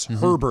 Lawrence,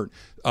 Herbert,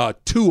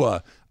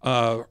 Tua,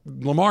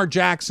 Lamar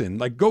Jackson,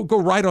 like go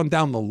right on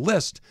down the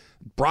list.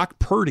 Brock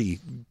Purdy,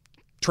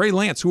 Trey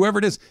Lance, whoever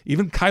it is,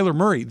 even Kyler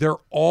Murray, they're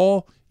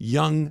all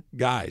young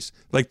guys.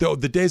 Like the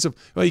days of,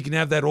 well, you can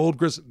have that old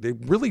Gris, they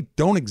really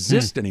don't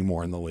exist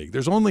anymore in the league.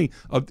 There's only,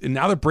 and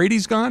now that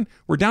Brady's gone,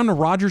 we're down to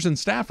Rodgers and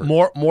Stafford.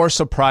 More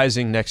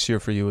surprising next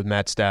year for you with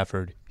Matt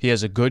Stafford. He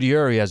has a good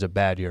year or he has a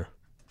bad year?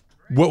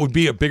 What would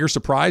be a bigger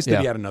surprise that Yeah.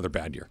 he had another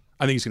bad year?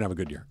 I think he's going to have a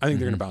good year. I think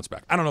they're going to bounce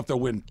back. I don't know if they'll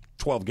win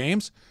 12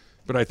 games,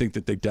 but I think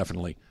that they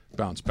definitely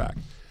bounce back.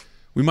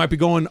 We might be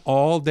going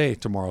all day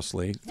tomorrow,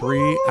 Slee.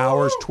 3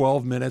 hours,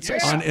 12 minutes,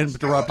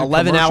 uninterrupted.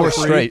 11 hours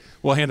commercial-free. straight.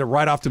 We'll hand it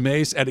right off to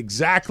Mace at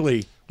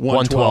exactly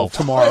 1:12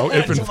 tomorrow,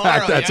 if in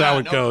fact that's how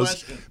it goes.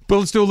 Question. But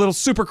let's do a little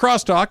super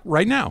crosstalk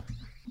right now.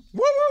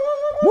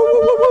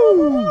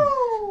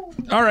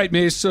 All right,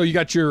 Mace. So you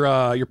got your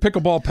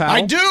pickleball pal.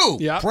 I do.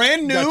 Yeah.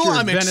 Brand new. Got your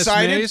I'm Venice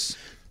excited. Mace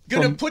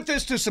Going from- to put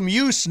this to some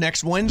use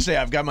next Wednesday.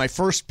 I've got my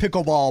first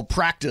pickleball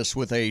practice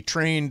with a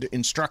trained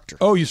instructor.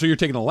 Oh, so you're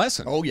taking a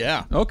lesson? Oh,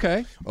 yeah.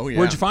 Okay. Oh, yeah.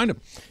 Where'd you find him?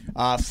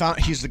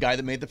 He's the guy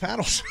that made the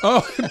paddles.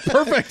 Oh,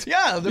 perfect.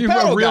 Yeah, the You're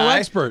paddle a real guy.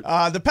 expert.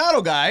 The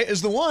paddle guy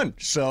is the one.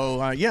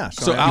 So, yeah.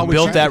 So I you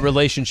built that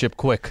relationship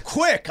quick.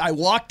 I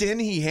walked in.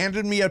 He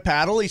handed me a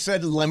paddle. He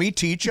said, "Let me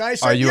teach you." I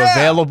said, Are you "Yeah."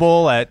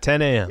 available at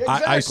 10 a.m.?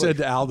 I said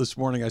to Al this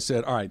morning, I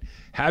said, all right,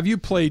 have you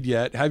played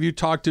yet? Have you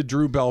talked to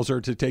Drew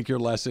Belzer to take your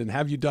lesson?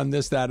 Have you done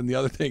this, that, and the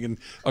other thing? And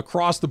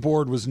across the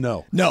board was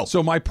no. No.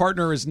 So my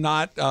partner is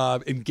not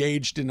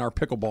engaged in our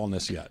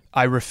pickleballness yet.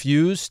 I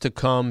refuse to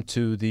come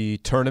to the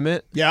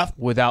tournament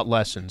without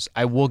lessons.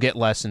 I will get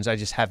lessons. I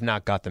just have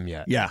not got them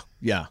yet. Yeah.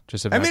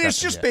 Just have I not mean, got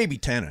it's them just yet. baby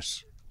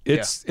tennis.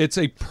 It's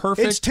a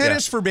perfect. It's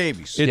tennis for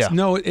babies.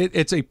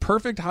 It's a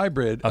perfect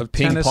hybrid of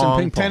ping tennis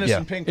pong. and ping pong. Tennis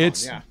and ping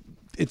pong.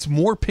 It's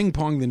more ping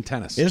pong than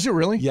tennis. Is it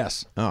really?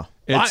 Yes. Oh.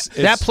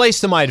 That plays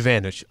to my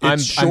advantage. I'm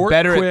short,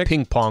 better quick, at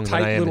ping pong than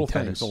tight I am little in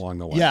tennis. things along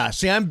the way. Yeah.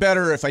 See, I'm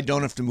better if I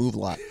don't have to move a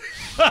lot.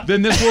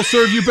 Then this will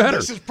serve you better.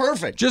 This is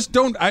perfect. Just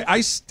don't.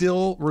 I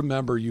still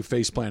remember you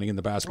face planting in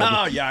the basketball.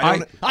 Oh, game.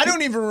 yeah. I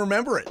don't even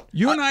remember it.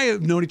 You and I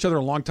have known each other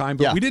a long time,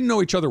 but we didn't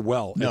know each other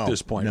well No, at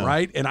this point, no.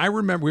 right? And I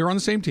remember we were on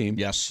the same team.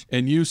 Yes.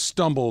 And you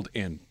stumbled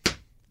in.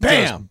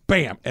 Bam!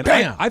 Bam! And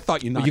Bam! I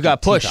thought you knocked You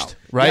got your teeth pushed, out.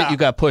 right? Yeah. You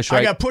got pushed, right?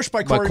 I got pushed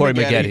by Corey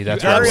Maggette.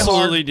 That's very right.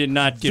 hard, did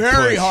not get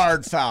very pushed.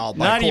 hard foul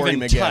by Not Corey even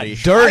Maggette.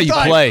 touched. Dirty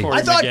play.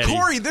 I thought, Maggette.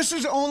 Corey, this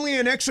is only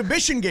an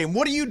exhibition game.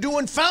 What are you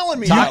doing fouling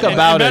me? Talk out?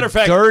 about matter a of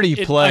fact, dirty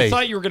play. I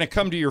thought you were going to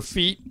come to your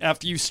feet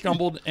after you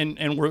stumbled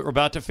and were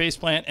about to face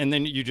plant, and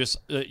then you just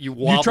you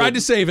wobbled. You tried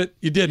to save it.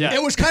 You didn't. Yeah.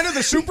 It was kind of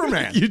the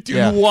Superman. You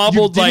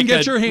wobbled you like didn't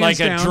get your hands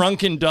a down.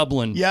 drunken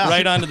Dublin, Yeah.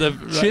 right onto the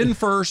Chin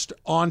first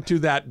onto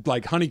that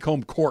like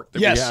honeycomb court that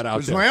Yes, we had it out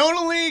was there. my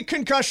only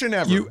concussion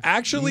ever. You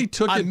actually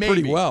took it Maybe.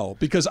 pretty well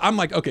because I'm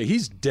like, okay,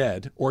 he's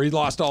dead or he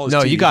lost all his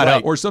No, teeth. you got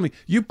up. Or something.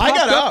 You I popped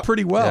got up up.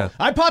 pretty well. Yeah.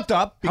 I popped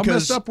up How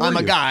because messed up were I'm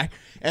a you? guy,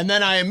 and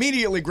then I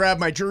immediately grabbed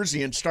my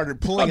jersey and started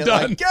pulling I'm it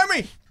done. like,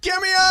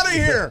 get me out of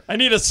here. I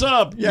need a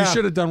sub. You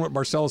should have done what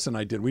Marcellus and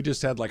I did. We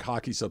just had like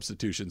hockey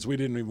substitutions. We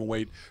didn't even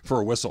wait for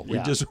a whistle. We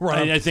just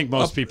run I think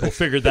most people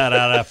figured that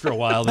out after a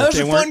while. That was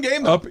they a weren't fun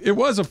game, though. It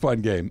was a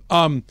fun game.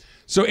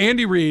 So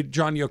Andy Reid,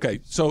 John,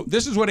 okay. So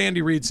this is what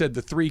Andy Reid said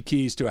the 3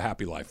 keys to a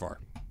happy life are.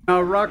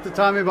 Rock the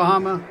Tommy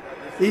Bahama,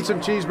 eat some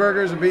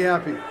cheeseburgers, and be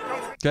happy.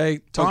 Okay,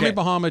 Tommy Okay.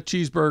 Bahama,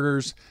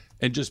 cheeseburgers,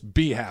 and just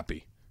be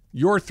happy.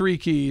 Your 3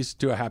 keys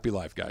to a happy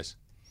life, guys.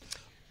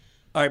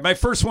 All right, my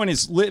first one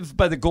is live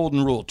by the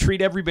golden rule.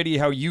 Treat everybody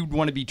how you'd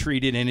want to be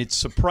treated, and it's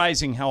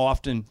surprising how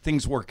often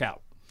things work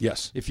out.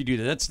 Yes. If you do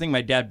that. That's the thing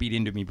my dad beat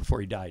into me before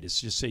he died, is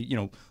just say,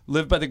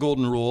 live by the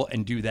golden rule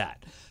and do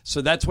that.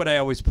 So that's what I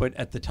always put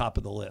at the top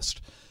of the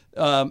list.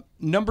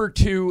 Number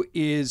 2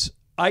 is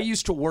I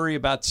used to worry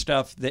about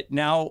stuff that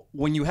now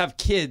when you have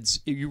kids,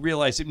 you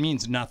realize it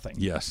means nothing.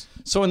 Yes.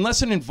 So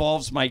unless it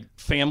involves my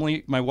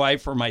family, my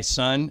wife or my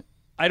son,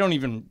 I don't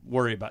even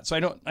worry about it. So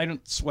I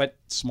don't sweat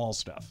small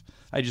stuff.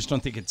 I just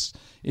don't think it's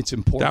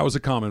important. That was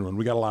a common one.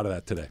 We got a lot of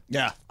that today.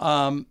 Yeah.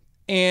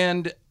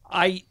 And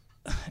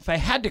if I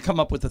had to come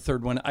up with a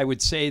third one, I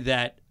would say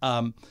that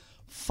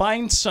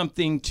find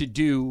something to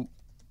do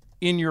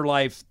in your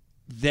life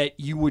that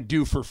you would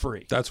do for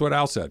free. That's what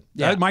Al said.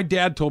 Yeah. My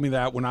dad told me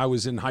that when I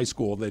was in high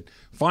school, that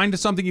find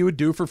something you would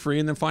do for free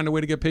and then find a way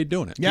to get paid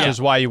doing it. Which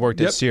is why you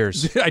worked at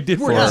Sears. I did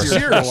work Yeah, at Sears.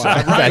 Sears. That's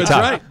Right.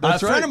 right. A That's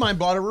friend right. of mine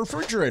bought a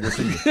refrigerator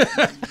for you.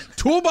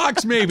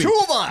 Toolbox, maybe.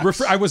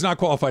 Toolbox. I was not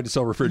qualified to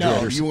sell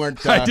refrigerators. No, you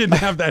weren't, I didn't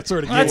have that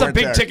sort of Well, that's a weren't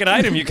big there. ticket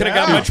item. You could have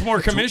got much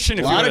more commission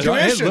if you Lot would of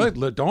have. commission. Hey,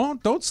 look,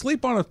 don't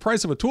sleep on the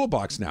price of a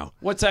toolbox now.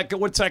 What's that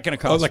going to Oh,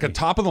 cost? like a me?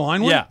 top of the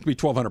line one? Yeah. It'd be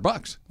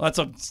 $1,200. Well, that's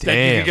you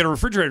Damn. could get a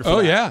refrigerator for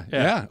Oh that.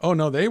 yeah. Oh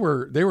no, they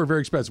were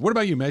very expensive. What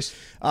about you, Mace?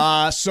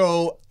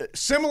 So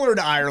similar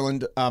to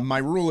Ireland, my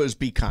rule is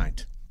be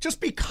kind. Just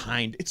be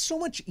kind. It's so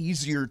much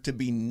easier to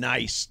be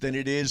nice than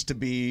it is to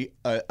be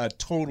a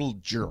total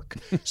jerk.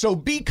 So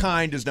be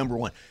kind is number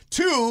one.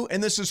 2,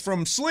 and this is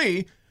from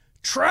Slee,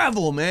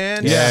 travel,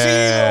 man. Yeah.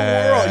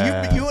 See the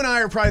world. You and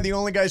I are probably the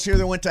only guys here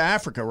that went to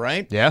Africa,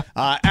 right? Yeah.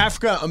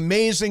 Africa,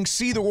 amazing.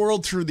 See the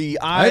world through the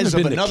I eyes haven't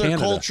of been to another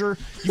Canada. culture.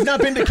 You've not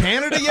been to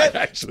Canada yet?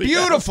 Actually,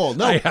 Beautiful.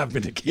 No, I have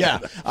been to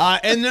Canada. Yeah.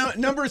 And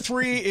number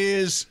 3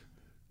 is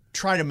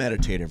try to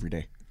meditate every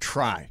day.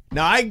 Try.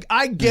 Now,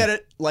 I get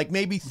it, like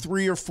maybe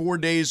 3 or 4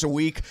 days a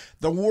week.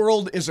 The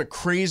world is a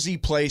crazy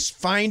place.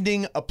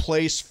 Finding a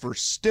place for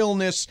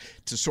stillness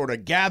to sort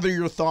of gather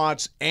your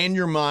thoughts and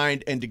your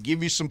mind and to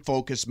give you some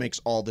focus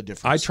makes all the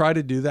difference. I try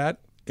to do that,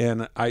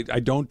 and I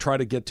don't try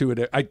to get to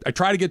it. I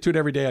try to get to it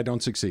every day. I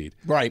don't succeed.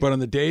 Right. But on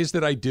the days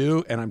that I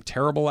do, and I'm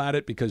terrible at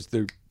it because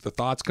the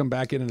thoughts come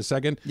back in a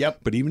second. Yep.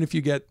 But even if you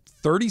get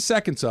 30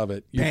 seconds of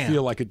it, you Bam.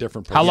 feel like a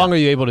different person. How long are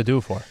you able to do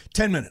it for?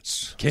 10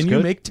 minutes. Can you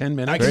make 10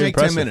 minutes? I can Very make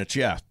impressive. 10 minutes,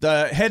 yeah.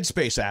 The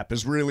Headspace app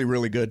is really,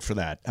 really good for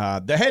that.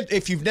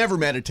 If you've never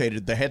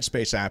meditated, the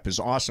Headspace app is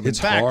awesome. It's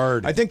In fact,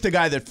 hard. I think the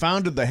guy that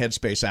founded the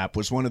Headspace app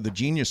was one of the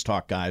Genius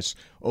Talk guys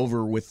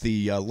over with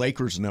the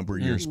Lakers a number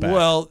of years back.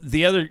 Well,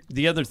 the other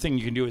thing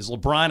you can do is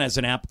LeBron has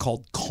an app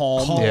called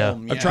Calm. Yeah.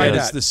 I've tried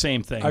It's that. the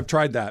same thing. I've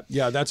tried that.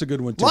 Yeah, that's a good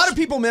one a too. lot of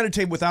people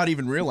meditate without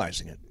even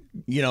realizing it.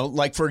 You know,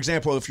 like, for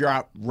example, if you're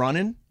out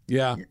running,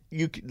 Yeah.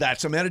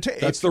 that's a meditation.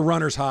 That's the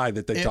runner's high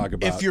that they talk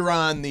about. If you're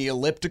on the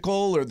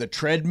elliptical or the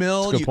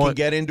treadmill, That's a good you can point.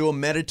 get into a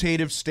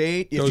meditative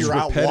state. If Those you're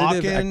out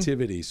repetitive walking,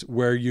 activities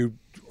where you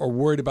are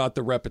worried about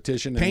the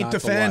repetition and paint not the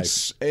the life.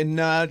 fence in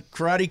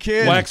Karate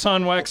Kid. Wax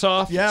on, wax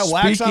off. Yeah,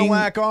 wax on,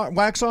 Speaking-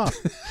 wax off.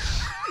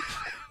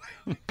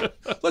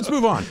 Let's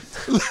move on.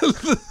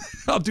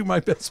 I'll do my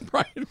best,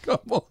 Brian.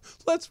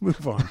 Let's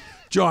move on.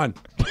 John,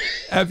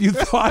 have you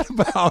thought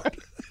about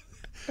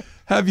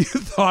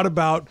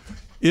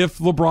if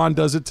LeBron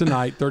does it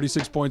tonight,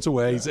 36 points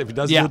away, if he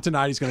doesn't Yeah. do it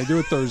tonight, he's going to do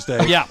it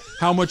Thursday. Yeah.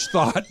 How much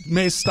thought,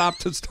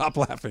 stop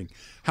laughing.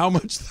 How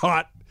much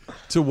thought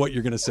to what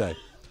you're going to say?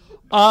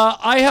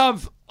 I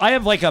have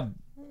like a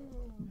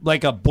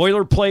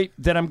boilerplate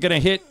that I'm going to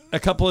hit a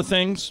couple of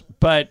things,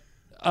 but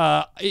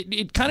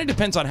it kind of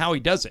depends on how he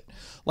does it.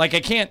 Like,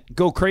 I can't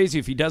go crazy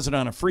if he does it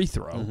on a free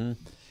throw. Mm-hmm.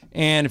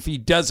 And if he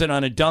does it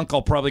on a dunk,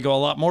 I'll probably go a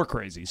lot more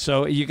crazy.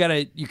 So you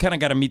kind of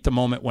got to meet the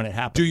moment when it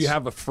happens. Do you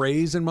have a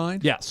phrase in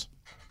mind? Yes.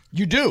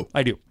 You do.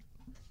 I do.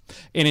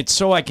 And it's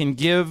so I can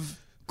give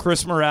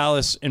Chris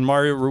Morales and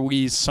Mario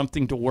Ruiz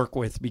something to work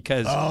with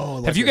because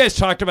have you guys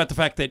talked about the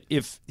fact that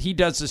if he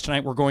does this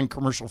tonight, we're going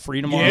commercial free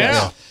tomorrow?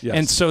 Yeah. Yes.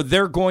 And so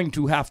they're going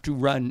to have to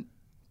run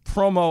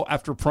promo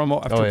after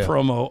promo after Oh, yeah.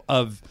 promo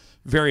of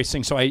various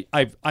things. So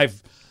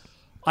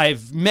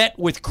I've met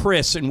with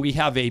Chris and we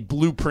have a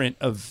blueprint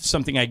of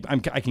something I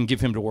can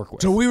give him to work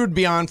with. So we would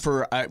be on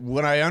for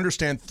what I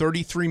understand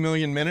 33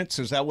 million minutes.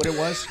 Is that what it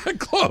was?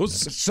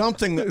 Close.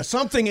 Something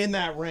in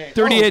that range.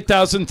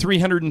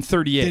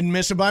 38,338. Didn't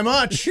miss it by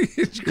much.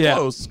 Yeah.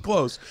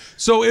 Close.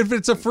 So if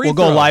it's a free We'll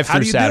throw, go live how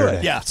through do you do Saturday.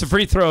 it? Yeah, it's a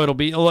free throw. It'll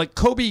be like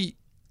Kobe's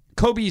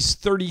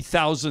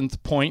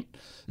 30,000th point.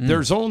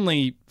 There's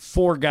only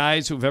 4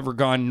 guys who've ever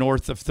gone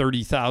north of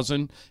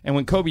 30,000. And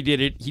when Kobe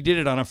did it, he did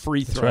it on a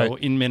free throw right.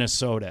 in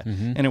Minnesota.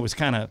 And it was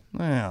kind of,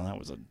 that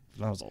was a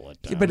letdown.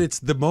 Yeah, but it's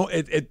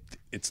the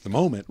it's the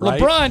moment, right?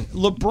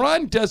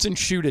 LeBron doesn't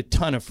shoot a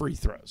ton of free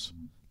throws.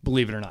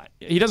 Believe it or not,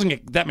 he doesn't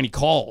get that many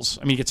calls.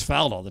 I mean, he gets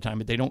fouled all the time,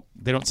 but they don't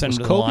send Was him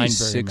to the line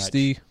Kobe very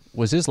 60? much.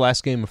 Was his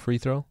last game a free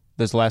throw?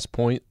 His last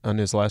point on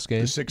his last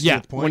game? The 60th Yeah,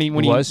 point. when he It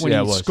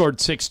was.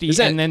 scored 60, Is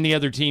that- and then the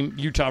other team,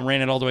 Utah,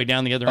 ran it all the way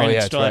down the other Oh, end yeah,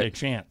 and still that's had a right.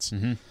 chance.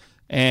 Mhm.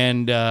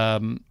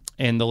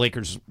 And the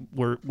Lakers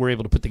were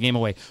able to put the game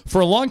away.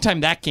 For a long time,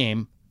 that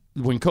game,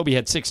 when Kobe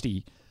had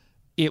 60,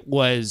 it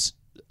was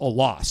a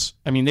loss.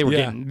 I mean, they were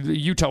getting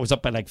Utah was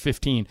up by like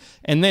 15,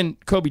 and then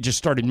Kobe just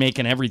started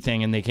making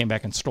everything, and they came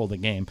back and stole the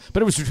game.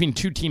 But it was between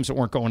two teams that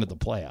weren't going to the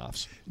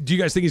playoffs. Do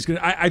you guys think he's going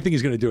to? I think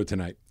he's going to do it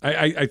tonight.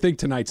 I think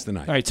tonight's the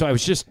night. All right, so I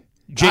was just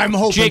Jake I'm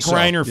hoping so.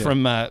 Reiner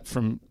Yeah.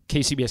 from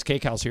KCBS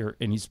K-Cal's here,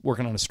 and he's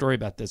working on a story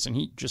about this, and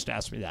he just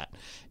asked me that,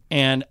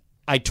 and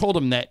I told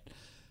him that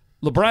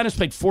LeBron has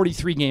played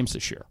 43 games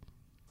this year.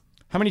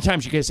 How many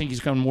times do you guys think he's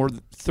gone more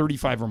than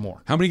 35 or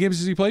more? How many games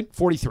has he played?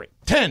 43.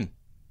 10.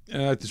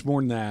 It's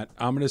more than that.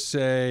 I'm going to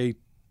say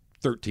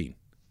 13.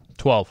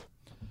 12.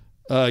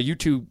 You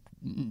two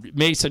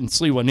Mason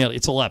Sliwa nearly.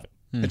 It's 11.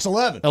 It's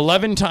 11.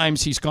 11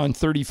 times he's gone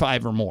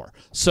 35 or more.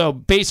 So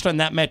based on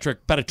that metric,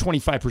 about a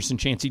 25%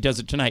 chance he does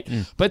it tonight.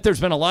 But there's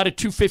been a lot of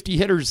 250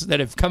 hitters that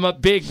have come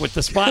up big with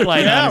the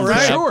spotlight on him.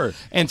 right. Sure.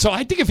 And so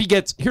I think if he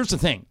gets, here's the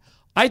thing.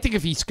 I think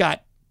if he's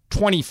got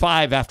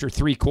 25 after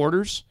 3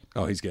 quarters,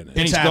 oh, he's getting it.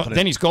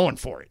 then he's going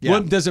for it. Yeah.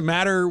 Well, does it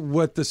matter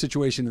what the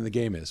situation in the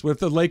game is? What if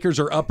the Lakers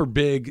are up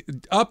big,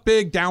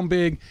 down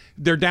big?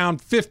 They're down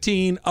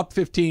 15, up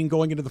 15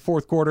 going into the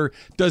fourth quarter.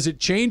 Does it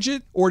change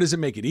it, or does it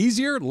make it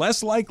easier,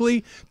 less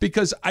likely?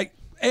 Because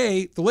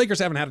the Lakers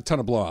haven't had a ton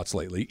of blowouts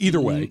lately.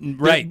 Either way,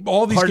 right?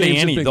 All these Hardly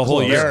games any have been the whole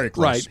close. year. Very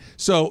close. Right.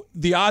 So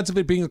the odds of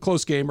it being a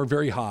close game are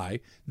very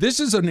high.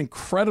 This is an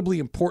incredibly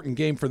important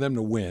game for them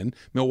to win.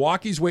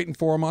 Milwaukee's waiting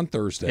for them on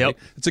Thursday. Yep.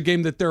 It's a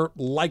game that they're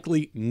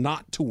likely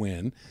not to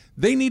win.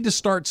 They need to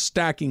start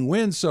stacking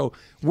wins. So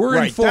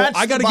we're in full. That's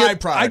I got to the get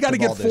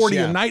byproduct of all 40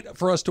 this, a night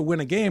for us to win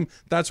a game.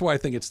 That's why I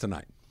think it's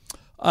tonight.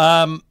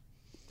 A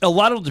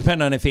lot will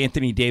depend on if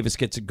Anthony Davis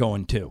gets it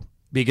going too.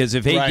 Because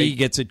if AD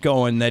gets it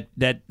going,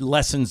 that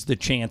lessens the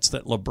chance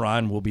that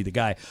LeBron will be the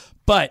guy.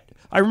 But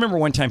I remember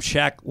one time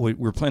Shaq, we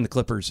were playing the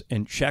Clippers,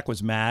 and Shaq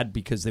was mad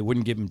because they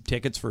wouldn't give him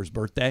tickets for his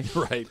birthday.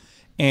 Right.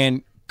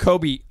 And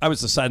Kobe, I was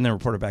the sideline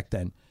reporter back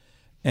then,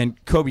 and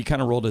Kobe kind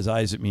of rolled his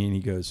eyes at me, and he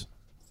goes,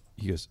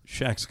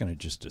 Shaq's going to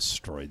just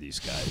destroy these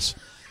guys.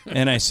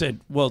 And I said,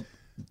 well,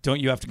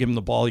 don't you have to give him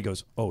the ball? He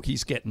goes, oh,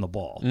 he's getting the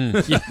ball.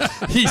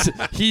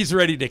 He's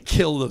ready to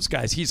kill those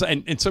guys.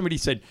 And somebody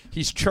said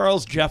he's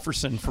Charles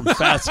Jefferson from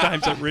Fast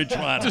Times at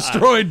Ridgemont.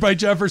 Destroyed by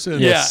Jefferson.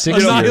 Yeah,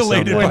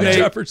 annihilated by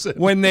Jefferson.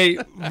 When they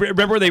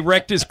remember they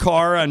wrecked his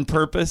car on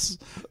purpose.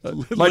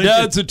 My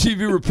dad's a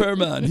TV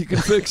repairman. He can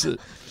fix it.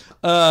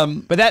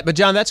 But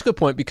John, that's a good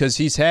point because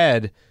he's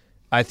had,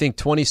 I think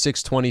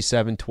 26,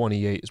 27,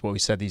 28 is what we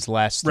said these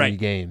last 3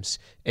 games.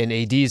 And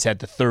AD's had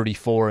the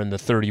 34 and the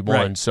 31.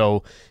 Right.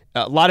 So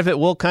a lot of it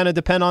will kind of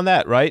depend on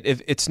that, right?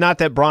 If it's not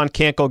that Bron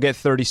can't go get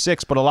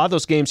 36, but a lot of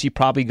those games he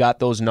probably got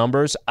those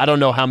numbers. I don't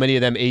know how many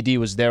of them AD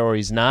was there or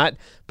he's not,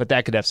 but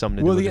that could have something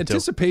to do with it. Well, the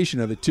anticipation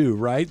of it too,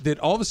 right? That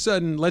all of a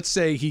sudden, let's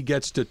say he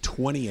gets to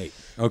 28,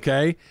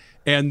 okay?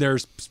 And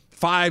there's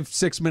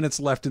 5-6 minutes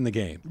left in the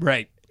game.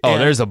 Right. Oh,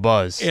 there's a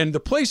buzz. And the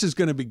place is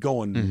going to be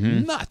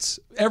going nuts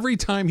every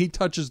time he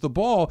touches the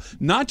ball,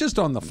 not just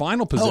on the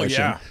final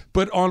possession,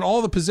 but on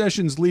all the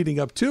possessions leading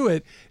up to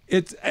it.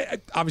 It's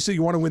obviously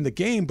you want to win the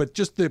game, but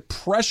just the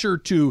pressure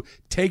to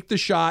take the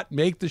shot,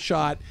 make the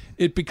shot,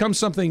 it becomes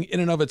something in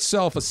and of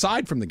itself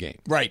aside from the game.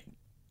 Right.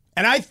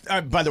 And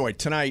I by the way,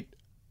 tonight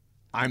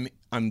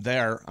I'm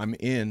there. I'm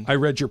in. I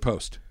read your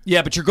post.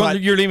 Yeah, but you're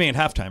leaving at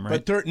halftime,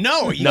 right? But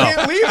you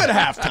can't leave at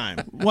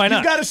halftime. Why not?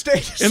 You've got to stay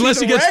to unless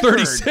see he the gets record.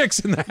 36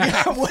 in the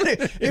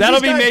half.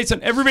 That'll be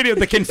Mason. Everybody,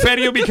 the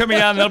confetti will be coming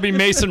out, and that'll be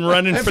Mason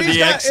running for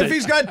the exit. If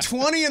he's got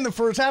 20 in the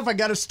first half, I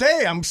got to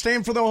stay. I'm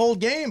staying for the whole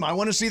game. I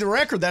want to see the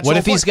record. That's what all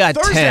if he's got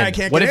Thursday, 10? I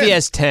can't What get if he in.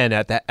 has 10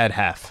 at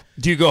half?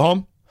 Do you go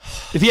home?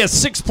 If he has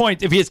 6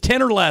 points, if he has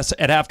 10 or less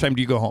at halftime,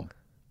 do you go home?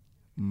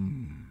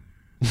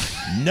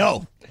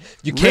 No.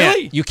 You can't.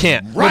 Really? You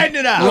can't. Riding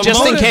it out. Well, just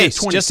in Ramona case.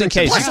 did Just in 26.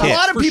 case. Plus, You a can't.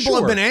 lot of For people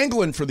sure. have been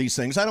angling for these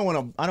things. I don't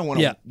want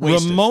to. Yeah,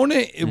 waste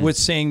Ramona was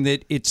saying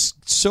that it's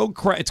so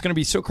it's going to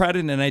be so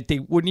crowded, and they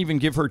wouldn't even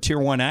give her Tier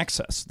 1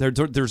 access.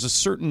 There's a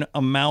certain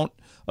amount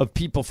of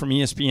people from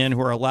ESPN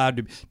who are allowed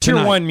to.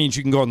 Tier 1 means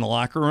you can go in the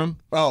locker room.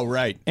 Oh,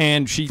 right.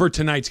 And she For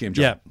tonight's game,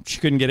 John. yeah, she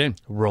couldn't get in.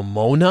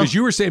 Ramona? Because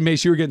you were saying,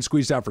 Mace, you were getting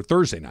squeezed out for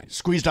Thursday night.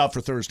 Squeezed out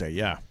for Thursday.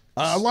 Yeah.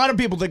 A lot of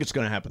people think it's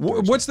going to happen.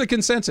 Thursday. What's the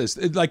consensus?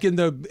 Like in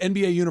the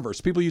NBA universe,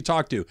 people you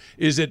talk to,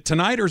 is it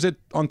tonight or is it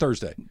on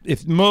Thursday?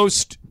 If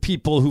most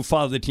people who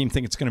follow the team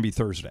think it's going to be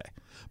Thursday,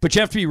 but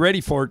you have to be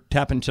ready for it to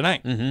happen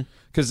tonight.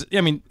 Because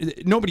I mean,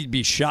 nobody'd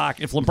be shocked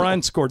if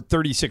LeBron scored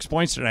 36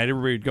 points tonight.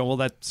 Everybody would go, "Well,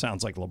 that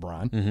sounds like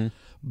LeBron,"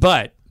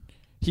 but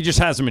he just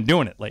hasn't been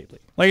doing it lately.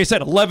 Like I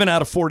said, 11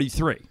 out of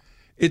 43.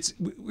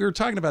 We were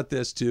talking about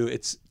this too.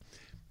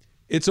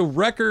 It's a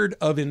record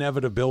of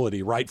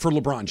inevitability, right, for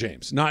LeBron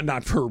James,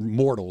 not for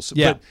mortals.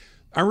 Yeah. But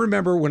I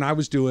remember when I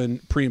was doing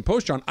pre and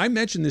post, John, I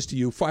mentioned this to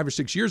you 5 or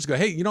 6 years ago.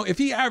 Hey, if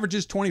he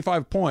averages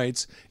 25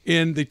 points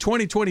in the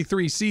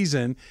 2023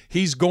 season,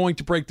 he's going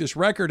to break this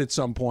record at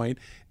some point.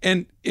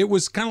 And it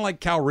was kind of like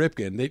Cal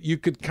Ripken, that you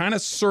could kind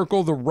of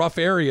circle the rough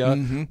area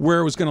where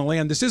it was going to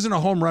land. This isn't a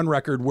home run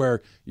record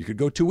where you could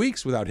go 2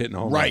 weeks without hitting a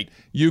home run.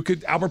 You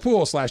could, Albert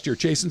Pujols last year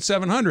chasing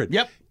 700.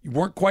 Yep. You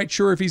weren't quite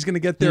sure if he's going to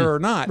get there or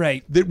not.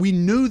 Right. That we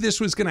knew this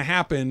was going to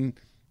happen.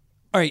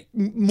 All right,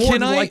 More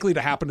than likely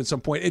to happen at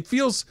some point.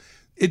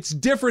 It's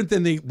different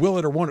than the will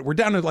it or won't it. We're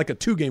down to like a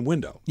 2-game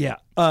window. Yeah.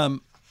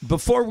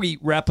 Before we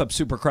wrap up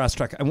Super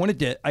Crosstalk, I wanted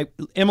to,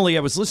 Emily, I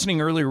was listening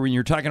earlier when you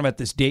were talking about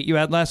this date you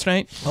had last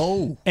night.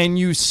 Oh. And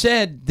you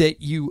said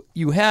that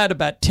you had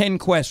about 10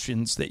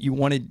 questions that you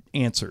wanted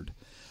answered.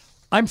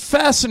 I'm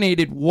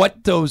fascinated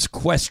what those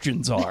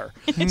questions are.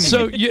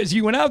 So as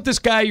you went out with this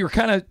guy, you were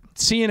kind of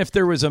seeing if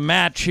there was a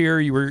match here.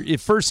 You were a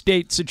first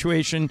date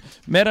situation,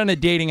 met on a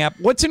dating app.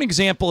 What's an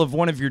example of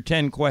one of your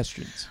 10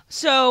 questions?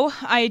 So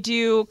I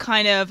do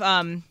kind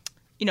of,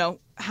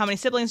 how many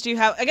siblings do you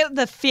have? I get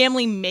the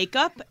family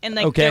makeup and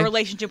like Okay. their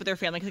relationship with their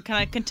family, because it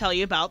kind of can tell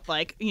you about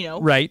like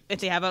Right. if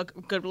they have a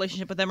good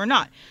relationship with them or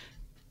not.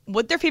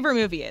 What their favorite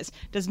movie is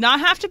does not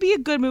have to be a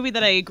good movie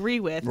that I agree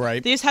with.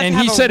 Right. They just have And to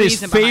have he a said his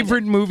reason behind it.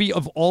 favorite movie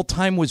of all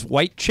time was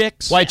White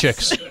Chicks. White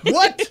Chicks.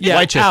 What? Yeah,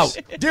 White Chicks.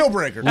 out. Deal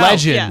breaker.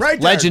 Legend. Yeah. Right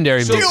there. Legendary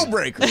movie. Deal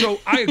breaker. So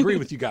I agree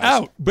with you guys.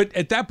 Out. But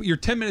at that, you're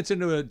 10 minutes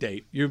into a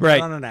date. You're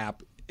Right. on an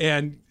app,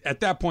 and at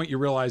that point you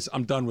realize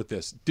I'm done with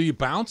this. Do you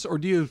bounce or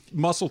do you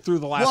muscle through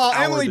the last Well,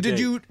 hour Emily, of the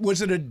date?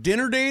 was it a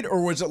dinner date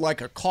or was it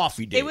like a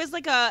coffee date? It was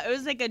like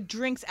a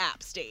drinks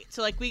app state.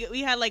 So like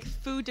we had like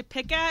food to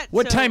pick at.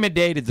 What so time of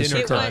day did this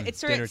Dinner occur? time. It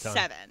started Dinner at time.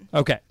 7.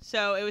 Okay.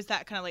 So it was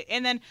that kind of late.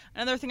 And then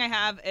another thing I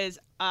have is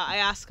I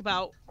ask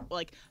about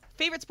like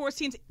favorite sports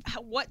teams,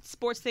 what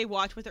sports they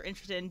watch, what they're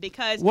interested in,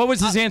 because What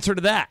was his answer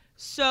to that?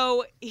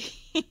 So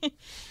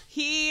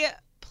he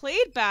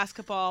played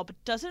basketball but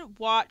doesn't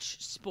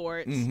watch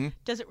sports,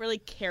 doesn't really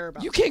care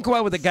about You can't go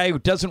out with a guy who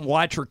doesn't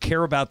watch or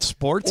care about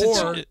sports.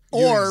 It's-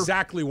 You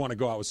exactly want to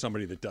go out with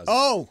somebody that does.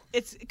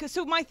 It's because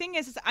so my thing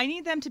is I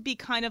need them to be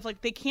kind of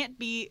like, they can't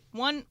be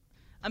one.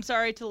 I'm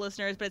sorry to the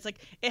listeners, but it's like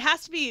it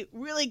has to be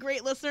really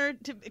great listener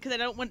to, because I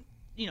don't want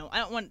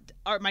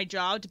my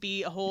job to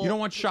be a whole. You don't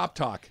want shop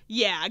talk.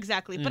 Yeah,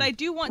 exactly. But I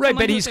do want Right,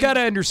 someone but who's he's like- got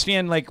to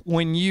understand, like,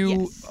 when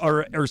you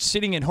are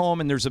sitting at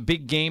home and there's a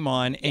big game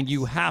on and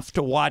you have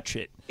to watch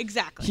it.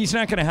 Exactly. He's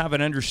not going to have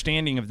an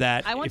understanding of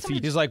that. I want if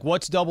someone he, He's like,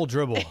 what's double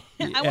dribble?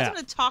 I want someone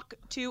to talk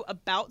to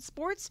about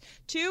sports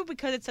too,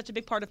 because it's such a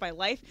big part of my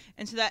life,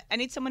 and so that I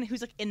need someone who's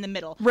like in the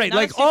middle. Right, Not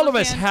a like all super of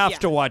us fan. have Yeah.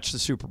 to watch the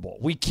Super Bowl.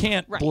 We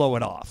can't Right. blow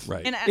it off.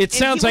 Right. And It he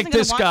sounds like wasn't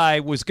gonna this watch- guy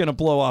was going to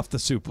blow off the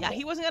Super Bowl. Yeah,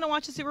 he wasn't going to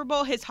watch the Super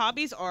Bowl. His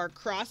hobbies are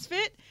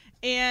CrossFit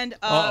and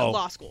Uh-oh.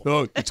 law school.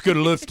 Oh, it's going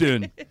to lift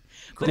in.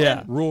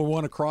 Yeah. Rule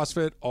 1 of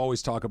CrossFit: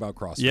 always talk about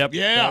CrossFit. Yep.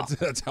 Yeah.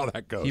 That's how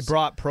that goes. He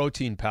brought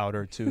protein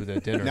powder to the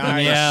dinner.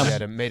 Nice. Yeah. He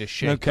had made a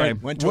shake. Okay.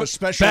 Went to a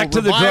special Back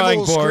to the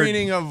revival drawing board.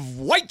 screening of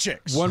White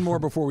Chicks. One more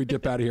before we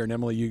dip out of here, and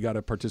Emily, you got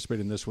to participate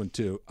in this one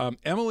too.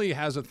 Emily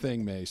has a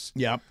thing, Mace.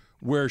 Yep.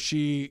 Where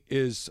she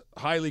is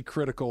highly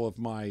critical of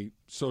my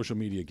social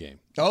media game.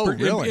 Oh,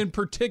 really? In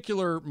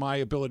particular, my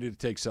ability to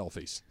take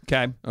selfies.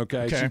 Okay.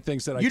 Okay. She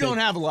thinks that you I don't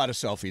take- have a lot of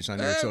selfies on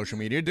your social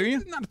media, do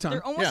you? Not a ton.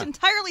 They're almost Yeah.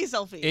 entirely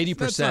selfies.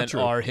 80%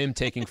 true. are him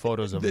taking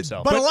photos of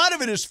himself. But a lot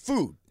of it is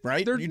food,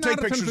 right? There's You not take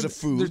a ton pictures of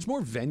food. There's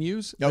more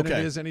venues than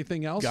Okay. it is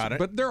anything else. Got it.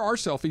 But there are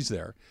selfies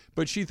there.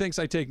 But she thinks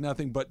I take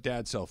nothing but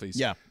dad selfies.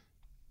 Yeah.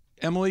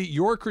 Emily,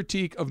 your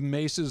critique of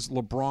Mace's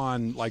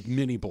LeBron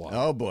mini blog.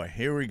 Oh boy,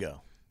 here we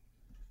go.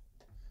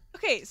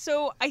 Okay,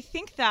 so I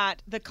think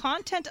that the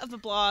content of the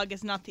blog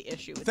is not the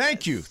issue. With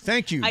Thank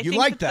this. you. I You think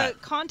like that. The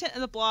content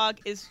of the blog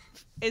is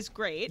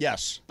great.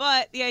 Yes.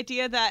 But the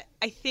idea that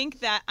I think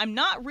that I'm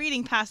not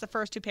reading past the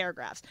first 2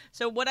 paragraphs.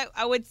 So what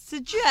I would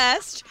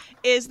suggest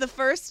is the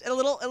first a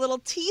little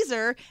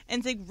teaser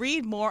and say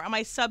read more on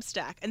my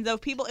Substack. And though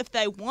people, if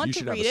they want You to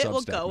should have read a it,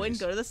 will Substack, go and Mace.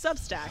 go to the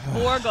Substack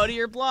or go to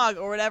your blog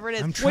or whatever it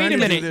is. I'm Wait trying a to do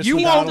minute. this You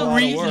without won't a lot of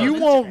read. words. You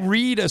won't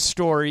read a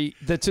story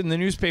that's in the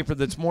newspaper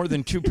that's more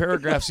than 2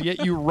 paragraphs.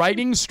 Yet you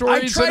writing I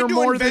stories that tried are to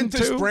more than invent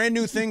this 2. brand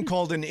new thing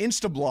called an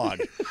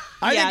Instablog.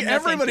 I Yeah, think no,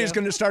 thank everybody's you.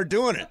 going to start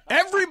doing it.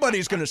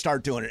 Everybody's going to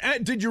start doing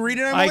it. Did you read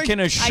it, Emily? I can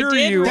assure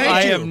did you, read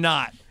I it. am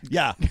not.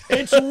 Yeah,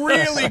 it's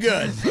really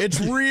good. It's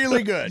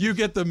really good. You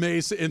get the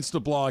Mace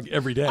Insta blog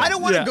every day. I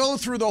don't want to Yeah. go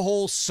through the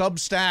whole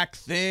Substack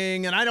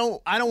thing, and I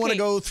don't want to Okay.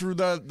 go through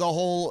the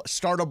whole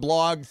start a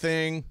blog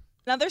thing.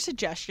 Another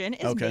suggestion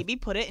is Okay. maybe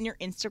put it in your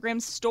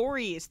Instagram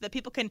stories so that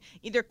people can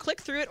either click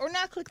through it or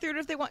not click through it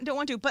if they don't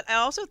want to. But I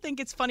also think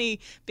it's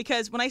funny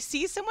because when I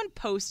see someone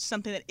post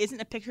something that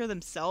isn't a picture of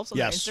themselves on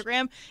Yes. their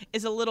Instagram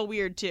is a little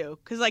weird too.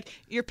 Because like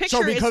your picture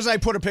So because is, I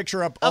put a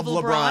picture up of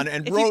of LeBron LeBron,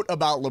 and if wrote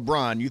about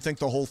LeBron, you think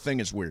the whole thing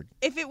is weird?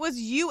 if it was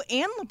you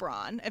and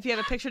LeBron, if you have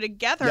a picture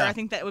together, Yeah. I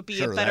think that would be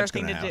Sure, a better that's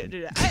thing gonna to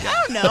do. happen.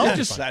 I don't know.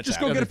 Just That's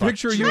go get a happening.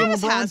 picture of you and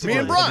Travis LeBron. has Me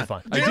and one. Bron.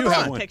 Fine. I Me and do have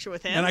Bron. one. Picture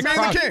with him. And I Man,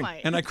 crop the king.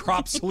 Might. and I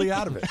crop Slee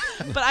out of it.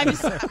 But I'm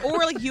just, or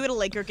like you at a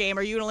Laker game,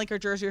 or you in a Laker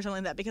jersey, or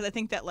something like that. Because I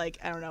think that, like,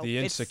 I don't know, The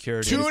it's-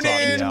 insecurity. Tune is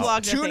talking in, out.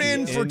 blog, tune thank in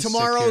you. for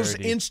tomorrow's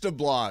Insecurity.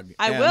 Instablog.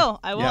 I And- will.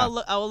 I will.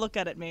 yeah. I will look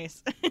at it,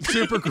 Mace.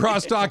 Super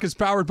Crosstalk is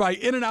powered by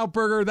In-N-Out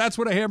Burger. That's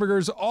what a hamburger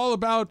is all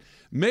about.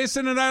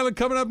 Mason and Island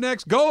coming up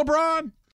next. Go LeBron!